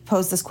how you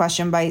pose this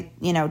question by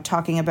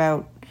talking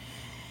about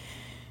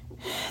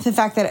the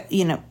fact that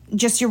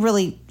just you're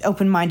really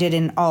open-minded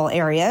in all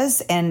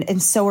areas,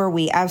 and so are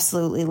we.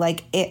 Absolutely,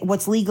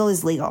 what's legal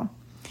is legal.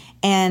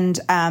 And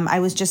I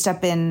was just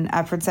up in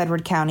Prince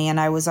Edward County, and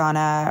I was on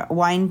a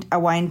wine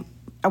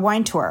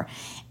tour.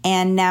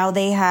 And now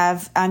they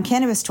have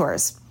cannabis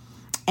tours.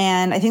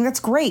 And I think that's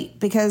great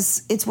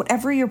because it's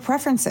whatever your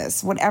preference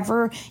is,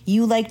 whatever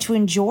you like to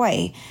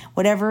enjoy,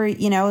 whatever,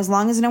 as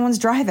long as no one's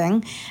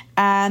driving.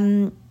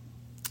 I'm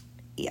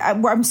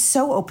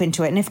so open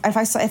to it. And if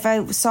I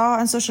saw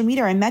on social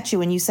media, I met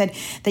you and you said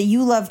that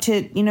you love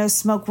to,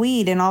 smoke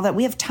weed and all that.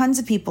 We have tons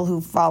of people who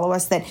follow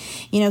us that,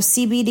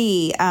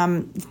 CBD,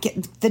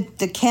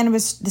 the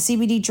cannabis, the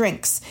CBD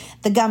drinks,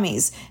 the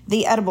gummies,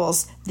 the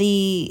edibles,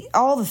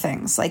 all the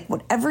things, like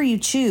whatever you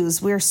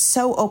choose, we're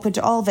so open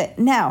to all of it.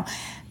 Now,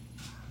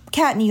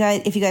 Kat and you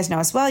guys, if you guys know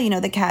us well, you know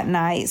that Kat and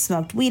I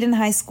smoked weed in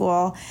high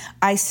school.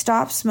 I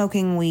stopped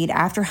smoking weed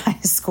after high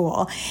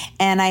school,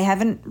 and I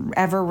haven't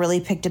ever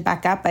really picked it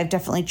back up. I've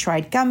definitely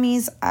tried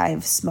gummies.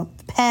 I've smoked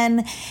the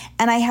pen,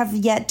 and I have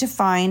yet to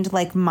find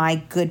like my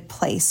good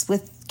place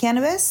with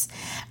cannabis.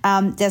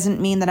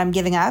 Doesn't mean that I'm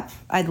giving up.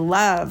 I'd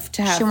love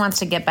to have. She wants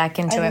to get back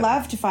into it. I'd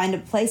love to find a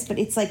place, but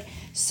it's like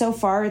so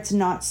far it's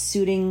not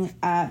suiting.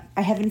 I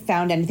haven't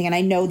found anything, and I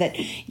know that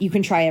you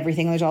can try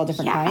everything. There's all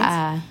different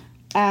kinds.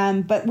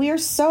 But we are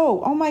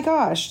so, oh my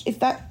gosh, if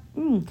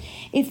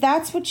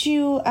that's what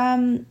you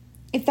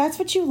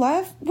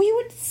love, we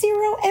would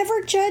zero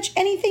ever judge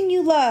anything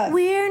you love.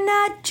 We're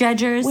not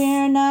judgers.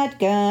 We're not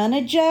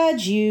gonna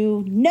judge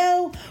you.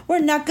 No, we're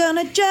not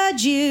gonna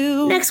judge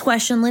you. Next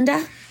question,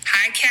 Linda.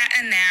 Hi, Kat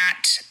and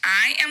Nat.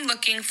 I am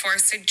looking for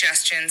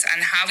suggestions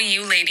on how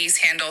you ladies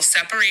handle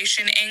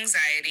separation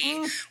anxiety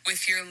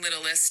with your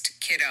littlest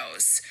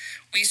kiddos.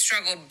 We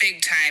struggle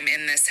big time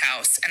in this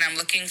house, and I'm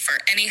looking for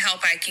any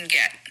help I can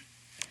get.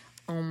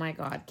 Oh my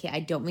God, Kate,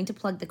 I don't mean to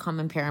plug the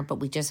Common Parent, but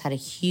we just had a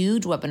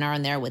huge webinar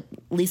in there with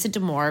Lisa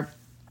D'Amour.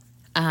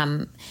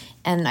 And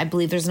I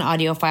believe there's an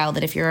audio file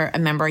that if you're a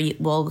member,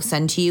 we'll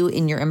send to you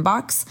in your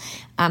inbox,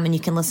 and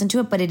you can listen to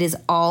it. But it is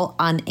all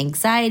on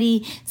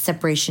anxiety,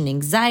 separation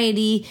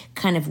anxiety,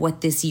 kind of what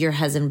this year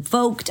has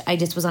invoked. I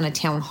just was on a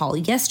town hall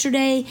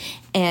yesterday,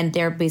 and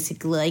they're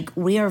basically like,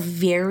 we are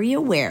very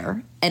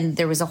aware. And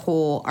there was a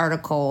whole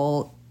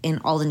article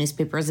in all the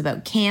newspapers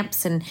about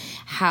camps and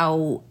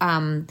how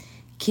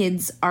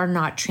kids are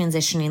not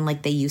transitioning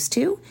like they used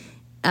to.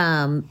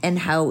 And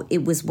how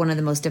it was one of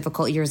the most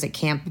difficult years at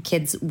camp.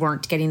 Kids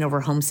weren't getting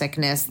over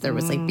homesickness. There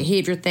was like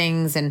behavior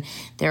things. And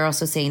they're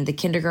also saying the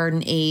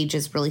kindergarten age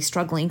is really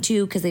struggling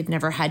too because they've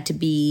never had to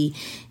be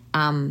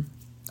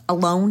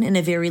alone in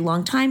a very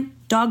long time.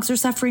 Dogs are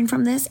suffering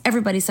from this.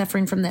 Everybody's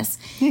suffering from this.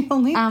 The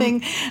only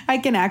thing I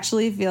can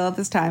actually feel at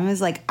this time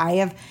is like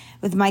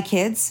with my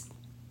kids,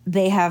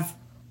 they have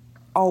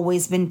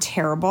always been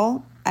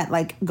terrible at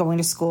like going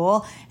to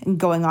school and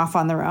going off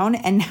on their own.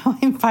 And now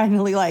I'm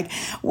finally like,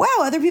 wow,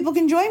 other people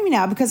can join me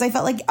now, because I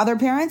felt like other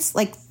parents,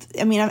 like,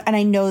 I mean, and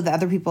I know that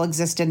other people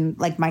exist in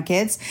like my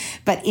kids,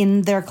 but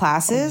in their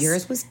classes,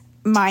 yours was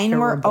mine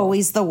terrible. were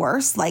always the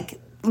worst. Like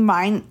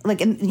mine, like,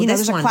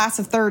 there's a class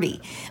of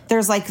 30.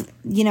 There's like,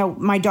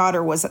 my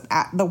daughter was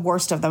at the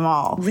worst of them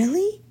all.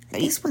 Really?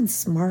 This one's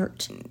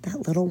smart,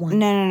 that little one.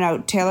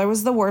 No. Taylor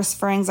was the worst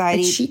for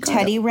anxiety.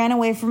 Teddy ran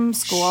away from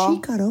school. She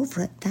got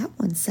over it. That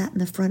one sat in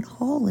the front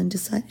hall and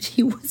decided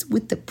he was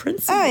with the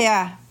principal. Oh,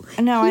 yeah.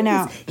 No, I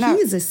know.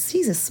 He's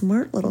a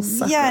smart little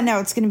sucker. Yeah, no,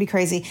 it's going to be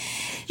crazy.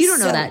 You don't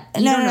know that.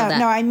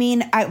 No. I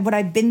mean, what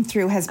I've been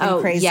through has been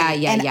crazy. Yeah.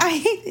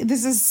 And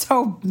this is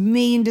so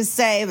mean to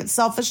say, but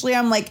selfishly,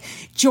 I'm like,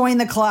 join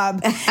the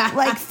club.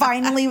 Like,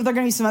 finally, there are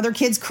going to be some other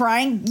kids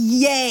crying.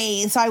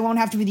 Yay! So I won't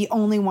have to be the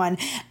only one.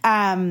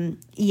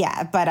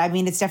 Yeah, but I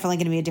mean, it's definitely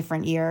going to be a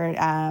different year.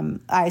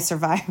 I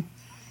survived.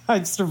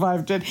 I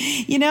survived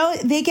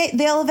it.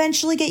 They'll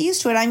eventually get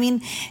used to it. I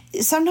mean,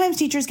 sometimes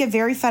teachers get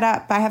very fed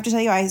up. I have to tell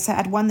you, I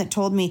had one that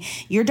told me,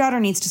 your daughter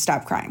needs to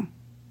stop crying.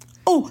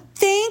 Oh,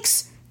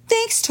 thanks.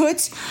 Thanks,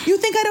 Toots. You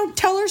think I don't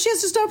tell her she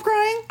has to stop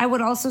crying? I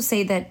would also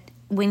say that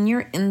when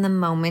you're in the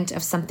moment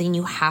of something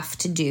you have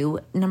to do,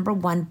 number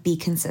one, be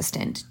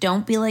consistent.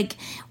 Don't be like,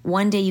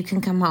 one day you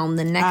can come home,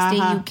 the next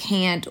day you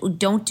can't.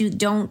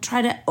 Don't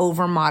try to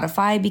over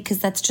modify, because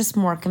that's just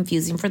more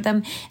confusing for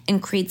them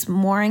and creates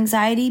more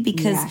anxiety,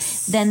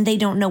 because then they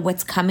don't know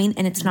what's coming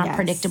and it's not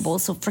predictable.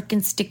 So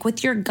freaking stick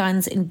with your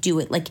guns and do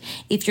it. Like,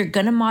 if you're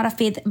going to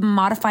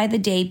modify the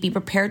day, be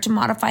prepared to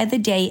modify the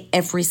day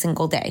every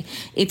single day.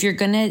 If you're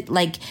going to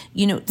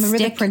remember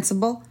the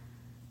principal?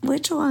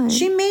 Which one?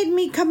 She made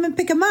me come and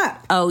pick him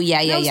up. Oh,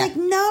 yeah. I was like,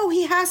 no,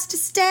 he has to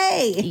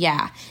stay.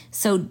 Yeah.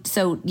 So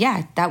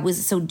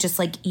just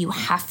like, you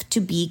have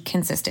to be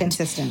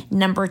consistent.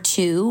 Number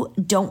two,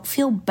 don't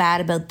feel bad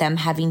about them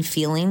having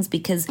feelings,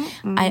 because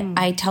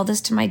I tell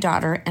this to my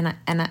daughter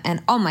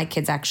and all my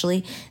kids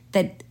actually,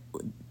 that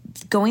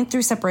going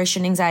through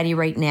separation anxiety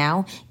right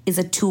now is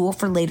a tool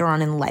for later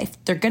on in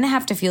life. They're going to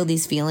have to feel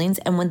these feelings.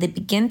 And when they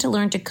begin to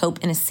learn to cope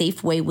in a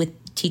safe way with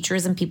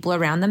teachers and people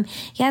around them,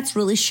 it's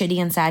really shitty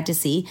and sad to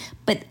see,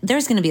 but but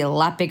there's going to be a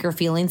lot bigger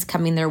feelings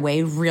coming their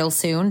way real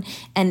soon.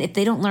 And if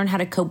they don't learn how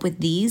to cope with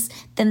these,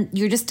 then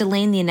you're just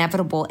delaying the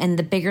inevitable. And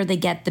the bigger they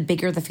get, the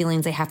bigger the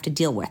feelings they have to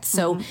deal with.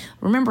 So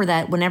remember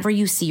that whenever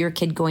you see your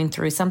kid going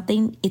through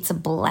something, it's a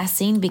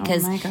blessing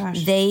because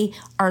they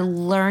are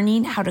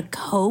learning how to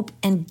cope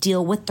and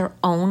deal with their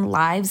own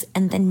lives.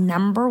 And the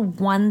number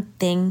one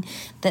thing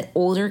that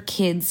older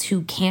kids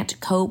who can't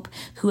cope,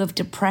 who have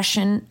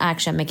depression,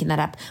 actually I'm making that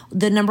up,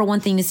 the number one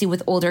thing you see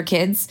with older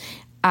kids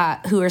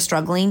who are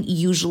struggling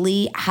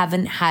usually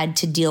haven't had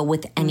to deal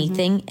with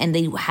anything and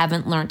they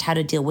haven't learned how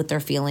to deal with their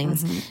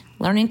feelings.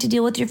 Learning to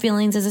deal with your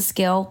feelings is a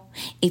skill.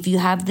 If you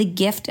have the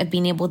gift of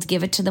being able to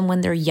give it to them when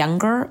they're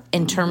younger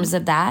in terms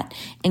of that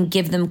and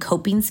give them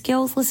coping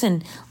skills,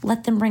 listen,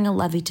 let them bring a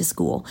lovey to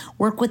school.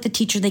 Work with the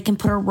teacher. They can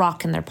put a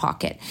rock in their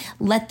pocket.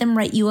 Let them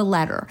write you a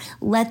letter.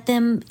 Let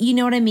them, you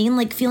know what I mean?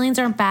 Like feelings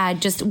aren't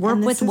bad. Just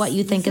work with what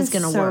you think is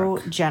going to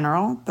work. So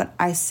general, but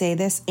I say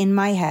this in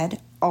my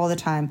head all the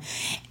time.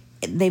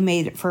 They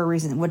made it for a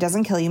reason. What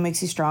doesn't kill you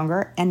makes you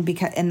stronger. And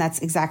that's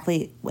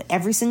exactly what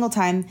every single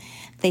time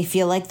they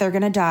feel like they're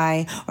going to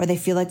die or they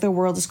feel like their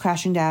world is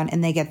crashing down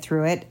and they get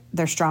through it,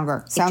 they're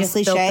stronger. Sounds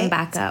cliche. Built them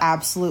back up.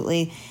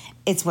 Absolutely.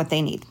 It's what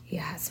they need.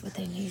 Yeah, it's what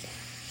they need.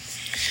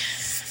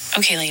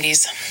 Okay,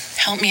 ladies,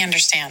 help me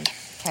understand.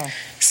 Okay.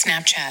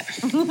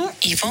 Snapchat,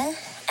 evil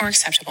or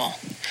acceptable?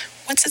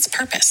 What's its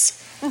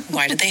purpose?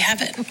 Why did they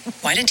have it?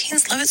 Why did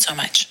teens love it so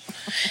much?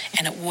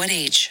 And at what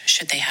age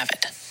should they have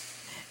it?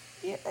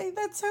 Yeah,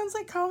 that sounds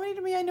like comedy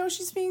to me. I know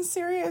she's being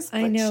serious,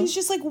 but I know. She's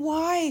just like,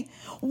 why?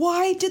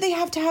 Why do they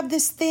have to have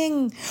this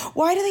thing?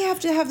 Why do they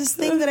have to have this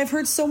thing that I've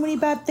heard so many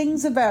bad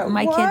things about?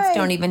 My kids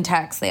don't even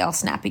text. They all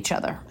snap each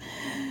other.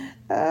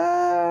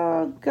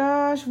 Oh,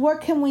 gosh.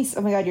 What can we...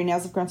 Oh, my God, your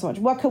nails have grown so much.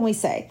 What can we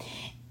say?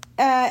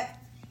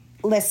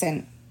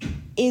 Listen,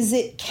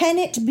 can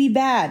it be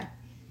bad?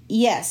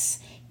 Yes.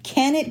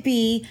 Can it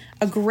be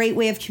a great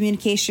way of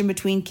communication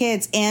between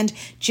kids and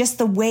just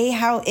the way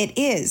how it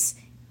is?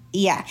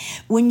 Yeah.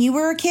 When you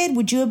were a kid,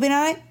 would you have been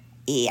on it?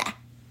 Yeah.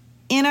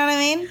 You know what I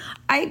mean?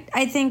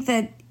 I think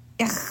that,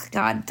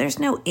 God, there's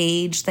no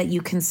age that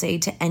you can say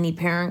to any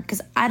parent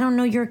because I don't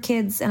know your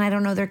kids and I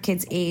don't know their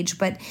kids' age.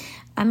 But,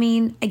 I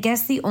mean, I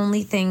guess the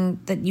only thing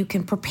that you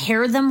can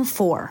prepare them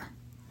for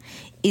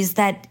is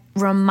that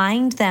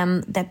remind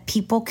them that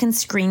people can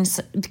screen,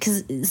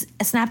 because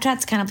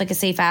Snapchat's kind of like a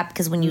safe app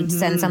because when you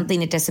send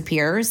something, it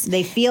disappears.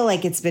 They feel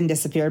like it's been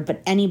disappeared,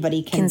 but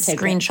anybody can take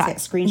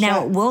screenshot.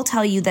 Now, we'll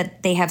tell you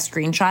that they have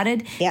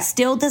screenshotted. Yeah.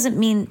 Still doesn't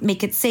mean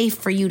make it safe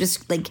for you to,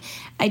 like,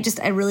 I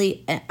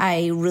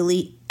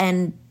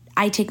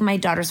take my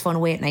daughter's phone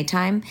away at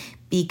nighttime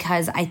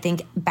because I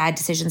think bad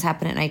decisions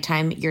happen at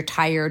nighttime. You're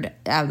tired,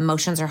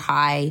 emotions are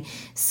high.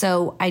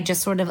 So I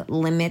just sort of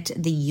limit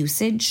the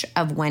usage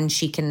of when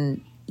she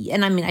can.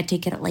 And I mean, I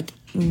take it at like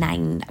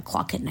 9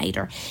 o'clock at night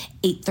or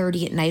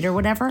 8:30 at night or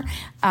whatever.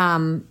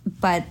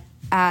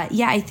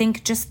 Yeah, I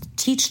think just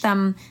teach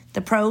them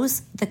the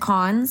pros, the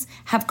cons,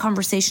 have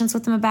conversations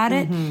with them about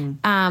it,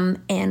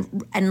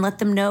 and let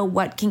them know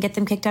what can get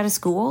them kicked out of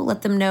school.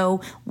 Let them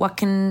know what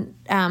can.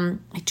 I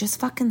just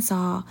fucking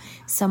saw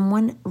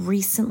someone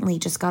recently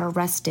just got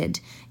arrested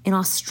in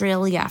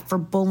Australia for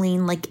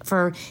bullying, like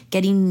for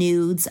getting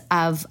nudes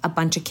of a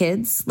bunch of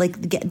kids. Like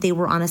they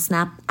were on a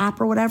Snap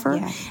app or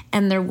whatever,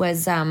 and there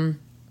was a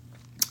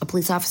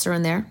police officer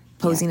in there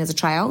posing as a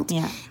child.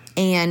 Yeah.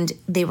 And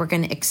they were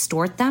going to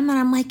extort them. And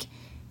I'm like,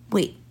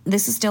 wait,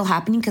 this is still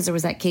happening? Because there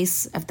was that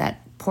case of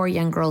that poor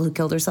young girl who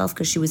killed herself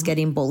because she was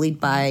getting bullied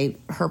by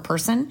her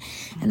person.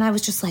 And I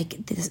was just like,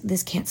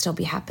 this can't still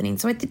be happening.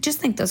 So I just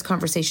think those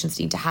conversations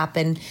need to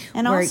happen.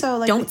 And also,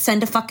 like, don't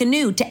send a fucking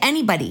nude to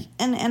anybody.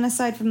 And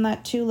aside from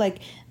that, too, like,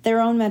 their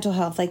own mental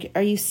health, like,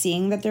 are you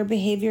seeing that their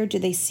behavior, do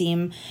they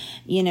seem,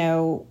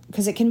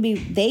 because they can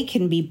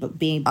be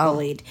being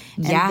bullied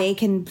and they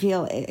can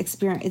feel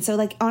experience. So,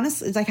 like,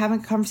 honestly, it's like having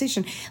a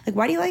conversation. Like,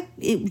 why do you like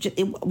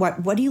it?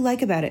 What do you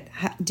like about it?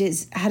 How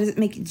does it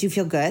make do you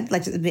feel good?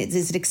 Like,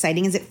 is it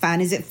exciting? Is it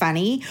fun? Is it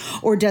funny?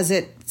 Or does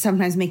it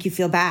sometimes make you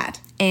feel bad?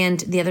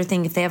 And the other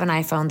thing, if they have an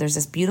iPhone, there's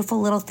this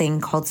beautiful little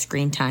thing called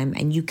Screen Time,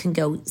 and you can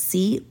go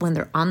see when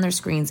they're on their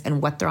screens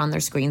and what they're on their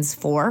screens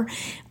for,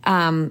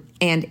 and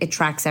it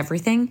tracks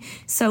everything.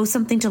 So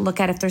something to look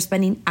at if they're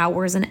spending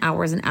hours and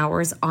hours and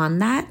hours on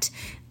that.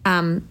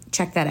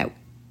 Check that out.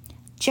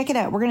 Check it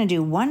out. We're going to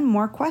do one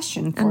more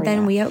question for you. And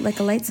then we out like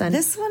a light sun.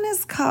 This one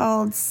is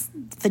called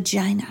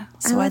Vagina.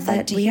 So I'd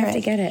like to hear it. We have to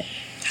get it.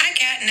 Hi,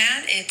 Kat and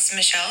Nat. It's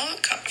Michelle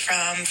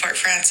from Fort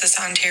Francis,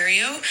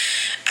 Ontario.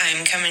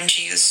 I'm coming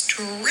to you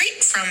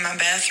straight from my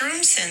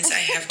bathroom since I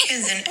have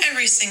kids in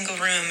every single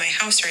room in my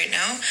house right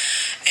now.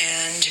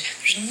 And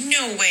there's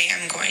no way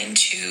I'm going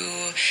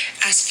to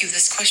ask you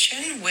this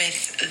question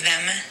with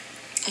them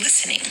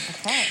listening.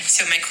 Okay.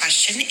 So my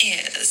question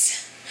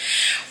is,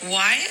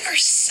 why are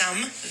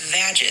some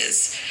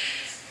vaginas,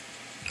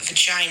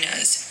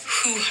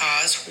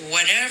 hoo-ha's,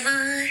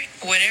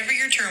 whatever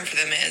your term for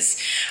them is,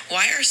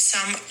 why are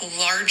some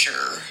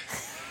larger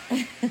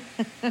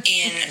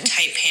in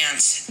tight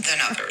pants than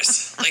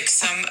others? Like,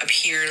 some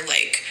appear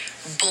like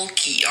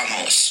bulky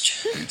almost.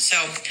 So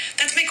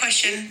that's my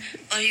question.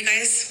 Love you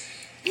guys.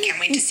 Can't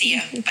wait to see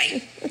you.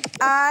 Bye.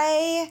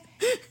 I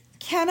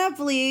cannot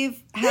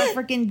believe how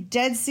freaking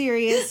dead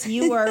serious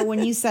you were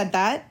when you said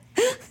that.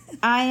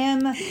 I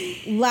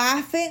am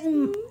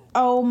laughing.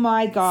 Oh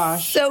my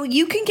gosh. So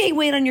you can gain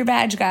weight on your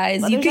vag,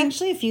 guys. Well, you there's can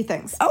actually a few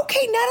things.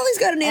 Okay, Natalie's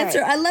got an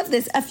answer. right. I love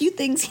this. A few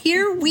things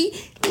here.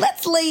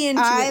 Let's lay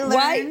into it.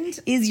 Why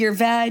is your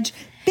vag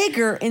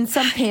bigger in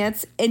some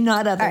pants and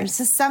not others? All right,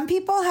 so some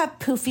people have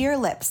poofier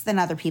lips than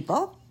other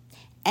people.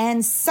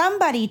 And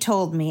somebody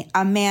told me,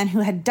 a man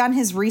who had done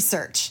his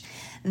research,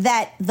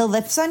 that the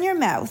lips on your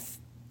mouth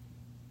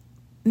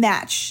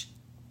match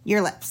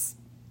your lips.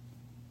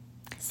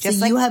 So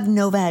you have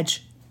no vag.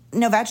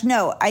 No vag?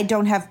 No, I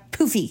don't have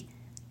poofy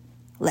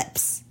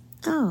lips.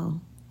 Oh.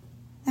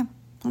 Yeah,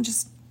 I'm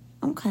just...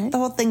 Okay. The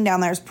whole thing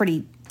down there is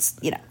pretty,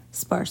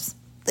 sparse.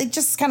 It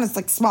just kind of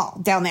like small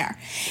down there.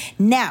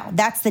 Now,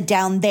 that's the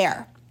down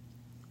there.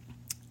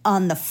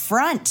 On the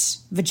front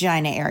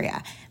vagina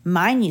area,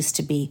 mine used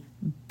to be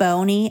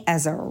bony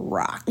as a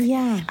rock.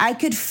 Yeah. I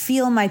could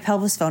feel my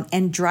pelvis bone,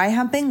 and dry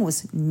humping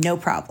was no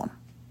problem.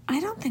 I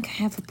don't think I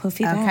have a poofy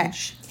vag.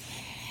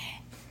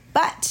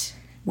 But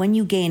when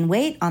you gain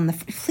weight on the...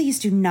 Please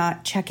do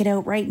not check it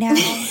out right now.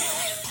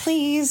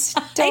 Please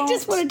don't. I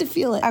just wanted to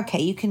feel it.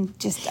 Okay, you can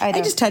just... I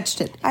just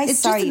touched it.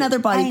 It's just another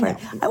body part.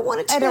 I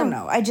wanted to I don't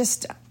know.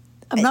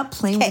 I'm not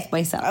playing with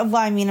myself. Well,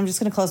 I mean, I'm just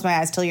going to close my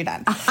eyes till you're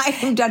done. I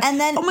am done. And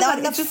then oh my God,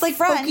 it's just like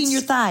poking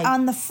your thigh.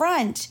 On the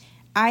front,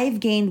 I've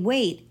gained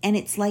weight, and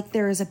it's like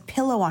there is a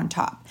pillow on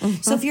top.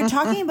 So if you're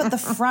talking about the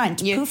front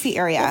poofy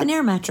area... You have an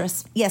air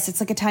mattress. Yes, it's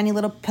like a tiny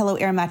little pillow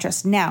air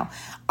mattress. Now,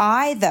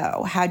 I,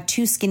 though, had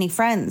two skinny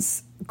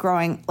friends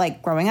growing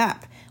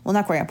up. Well,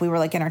 not growing up. We were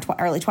like in our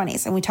early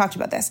 20s, and we talked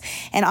about this.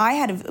 And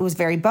it was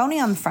very bony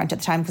on the front at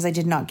the time because I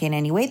did not gain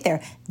any weight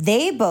there.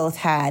 They both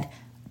had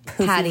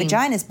poofy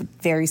vaginas, but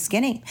very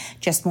skinny.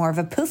 Just more of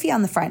a poofy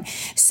on the front.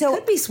 So it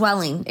could be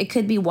swelling. It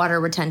could be water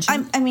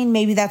retention. I mean,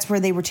 maybe that's where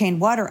they retain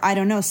water. I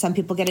don't know. Some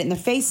people get it in their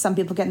face. Some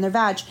people get it in their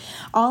vag.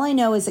 All I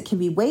know is it can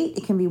be weight.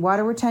 It can be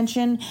water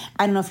retention.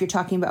 I don't know if you're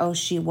talking about,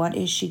 what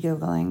is she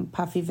Googling?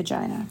 Puffy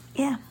vagina.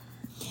 Yeah.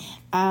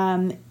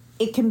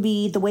 It can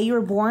be the way you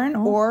were born,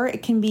 or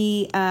it can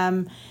be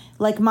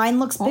like mine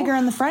looks bigger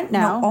in the front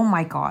now. No, oh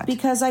my God.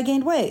 Because I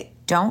gained weight.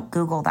 Don't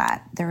Google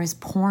that. There is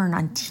porn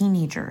on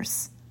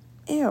teenagers.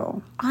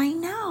 Ew. I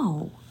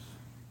know.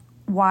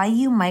 Why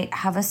you might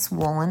have a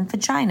swollen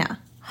vagina.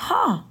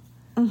 Huh.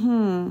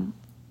 Mm-hmm.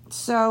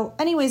 So,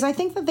 anyways, I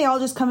think that they all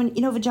just come in,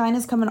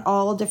 vaginas come in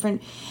all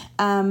different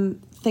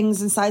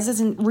things and sizes.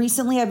 And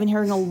recently I've been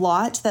hearing a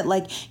lot that,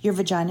 your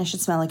vagina should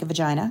smell like a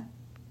vagina.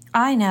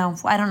 I know.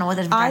 I don't know what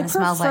the vagina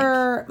smells like. I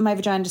prefer my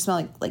vagina to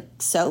smell like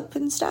soap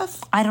and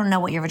stuff. I don't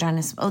know what your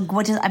vagina smells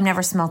like. I've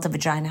never smelled a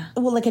vagina.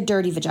 Well, like a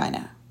dirty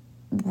vagina.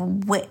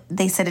 Wait,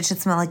 they said it should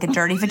smell like a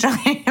dirty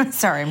vagina. I'm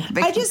sorry.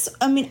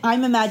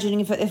 I'm imagining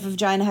if a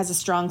vagina has a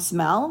strong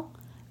smell,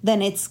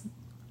 then it's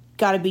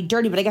got to be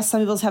dirty. But I guess some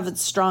people have a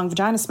strong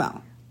vagina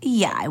smell.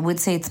 Yeah, I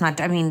would say it's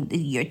not. I mean,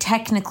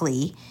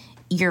 technically,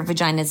 your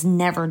vagina is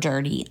never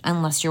dirty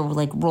unless you're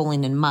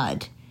rolling in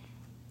mud.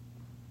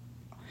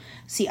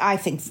 See,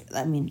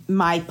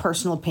 my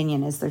personal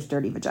opinion is there's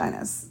dirty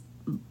vaginas.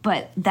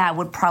 But that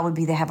would probably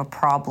be they have a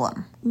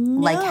problem,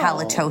 like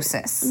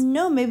halitosis.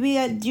 No, maybe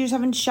you just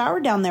haven't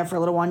showered down there for a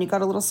little while and you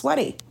got a little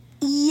sweaty.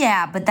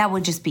 Yeah, but that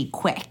would just be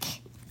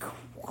quick.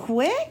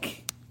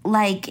 Quick?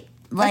 Like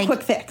a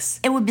quick fix.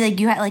 It would be like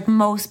you had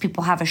most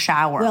people have a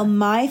shower. Well,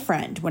 my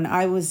friend,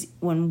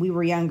 when we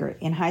were younger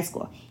in high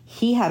school,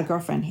 he had a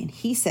girlfriend and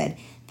he said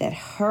that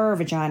her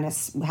vagina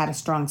had a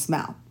strong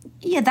smell.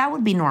 Yeah, that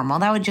would be normal.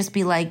 That would just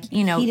be he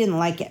didn't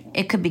like it.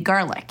 It could be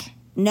garlic.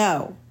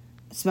 No.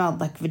 It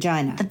smelled like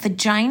vagina. The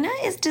vagina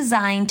is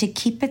designed to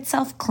keep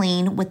itself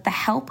clean with the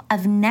help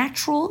of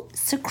natural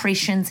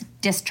secretions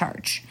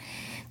discharge.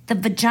 The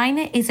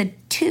vagina is a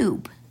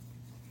tube.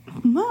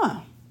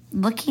 Ma.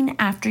 Looking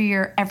after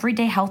your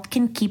everyday health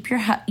can keep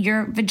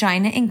your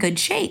vagina in good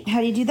shape. How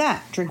do you do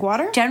that? Drink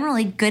water?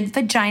 Generally, good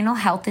vaginal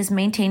health is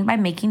maintained by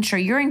making sure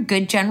you're in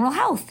good general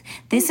health.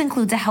 This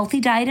includes a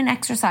healthy diet and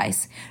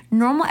exercise.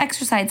 Normal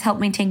exercise help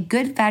maintain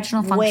good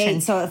vaginal function.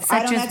 Wait, so if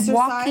I don't exercise,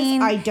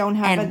 walking, I don't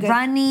have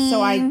running.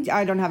 So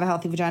I don't have a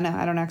healthy vagina.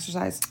 I don't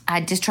exercise.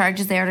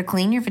 Discharge is there to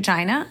clean your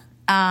vagina,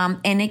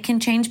 and it can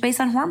change based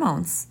on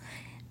hormones.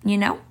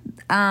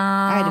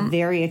 I had a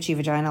very itchy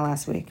vagina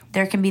last week.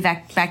 There can be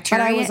bacteria.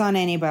 But I was on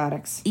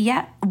antibiotics.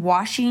 Yeah,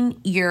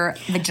 washing your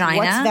vagina.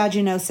 What's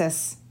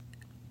vaginosis?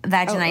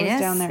 Vaginitis? Oh, it was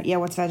down there. Yeah,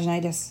 what's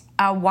vaginitis?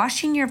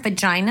 Washing your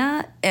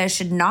vagina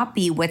should not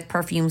be with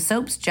perfume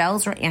soaps,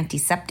 gels, or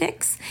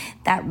antiseptics.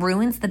 That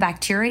ruins the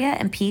bacteria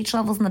and pH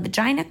levels in the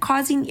vagina,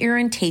 causing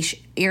irritation.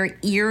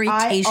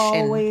 I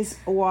always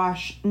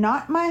wash,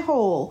 not my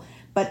hole,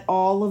 but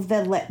all of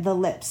the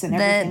lips and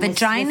everything.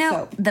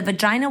 The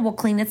vagina will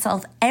clean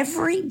itself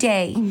every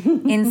day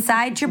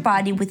inside your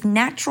body with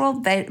natural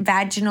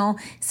vaginal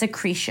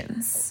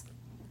secretions.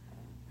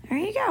 There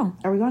you go.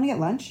 Are we going to get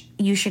lunch?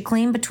 You should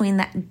clean between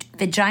that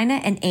vagina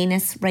and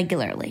anus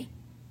regularly.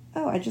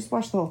 oh, I just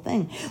watched the whole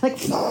thing. Like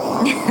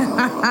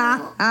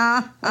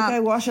I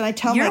wash it. I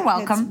tell You're my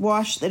kids, welcome.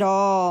 wash it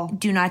all.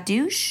 Do not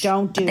douche.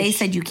 Don't douche. They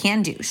said you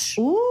can douche.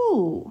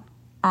 Ooh.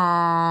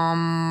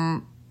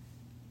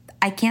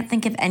 I can't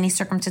think of any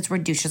circumstance where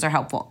douches are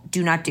helpful.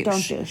 Do not douche.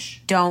 Don't douche.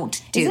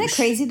 Don't douche. Isn't it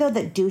crazy though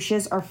that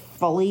douches are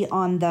fully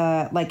on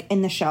the like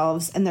in the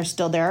shelves and they're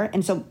still there,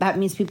 and so that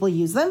means people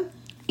use them?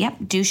 Yep,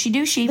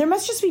 douchey. There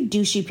must just be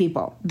douchey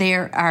people.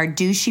 There are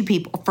douchey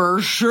people for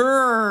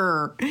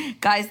sure.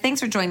 Guys, thanks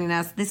for joining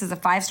us. This is a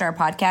 5-star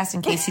podcast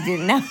in case you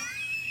didn't know.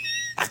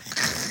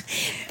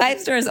 5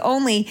 stars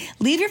only.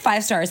 Leave your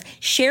 5 stars.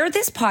 Share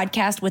this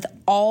podcast with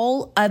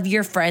all of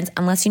your friends.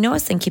 Unless you know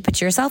us, then keep it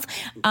to yourself.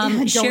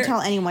 Don't tell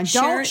anyone.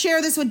 Don't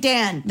share this with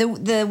Dan.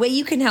 The way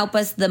you can help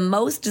us the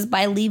most is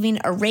by leaving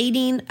a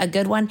rating, a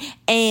good one,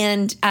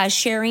 and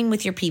sharing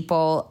with your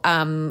people.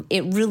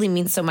 It really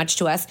means so much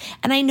to us.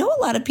 And I know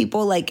a lot of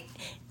people like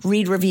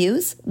read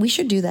reviews. We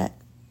should do that.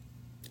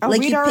 Oh,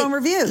 like read our own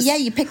reviews. Yeah,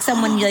 you pick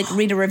someone, you like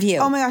read a review.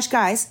 Oh my gosh,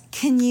 guys,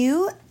 can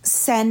you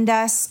send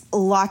us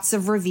lots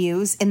of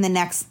reviews in the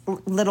next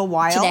little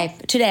while?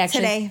 Today,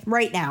 actually. Today,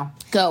 right now.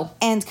 Go.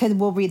 And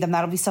we'll read them.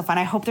 That'll be so fun.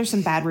 I hope there's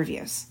some bad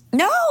reviews.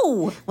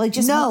 No. Like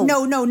just no,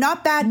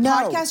 not bad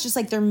podcasts, just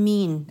like they're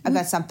mean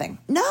about something.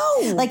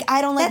 No. Like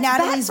I don't like That's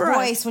Natalie's bad for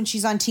voice us. when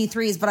she's on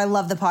T3s, but I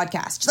love the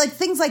podcast. Just like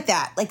things like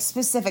that, like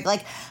specific.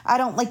 Like I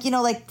don't like,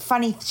 like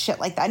funny shit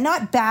like that.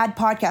 Not bad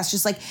podcasts,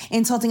 just like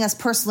insulting us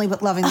personally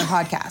but loving the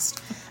podcast.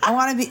 I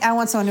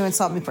want someone to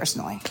insult me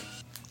personally.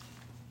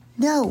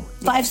 No.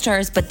 5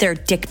 stars, but they're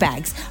dick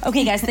bags.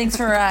 Okay, guys, thanks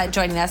for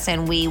joining us,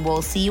 and we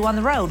will see you on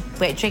the road.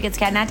 Wait,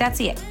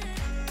 ticketscatnat.ca.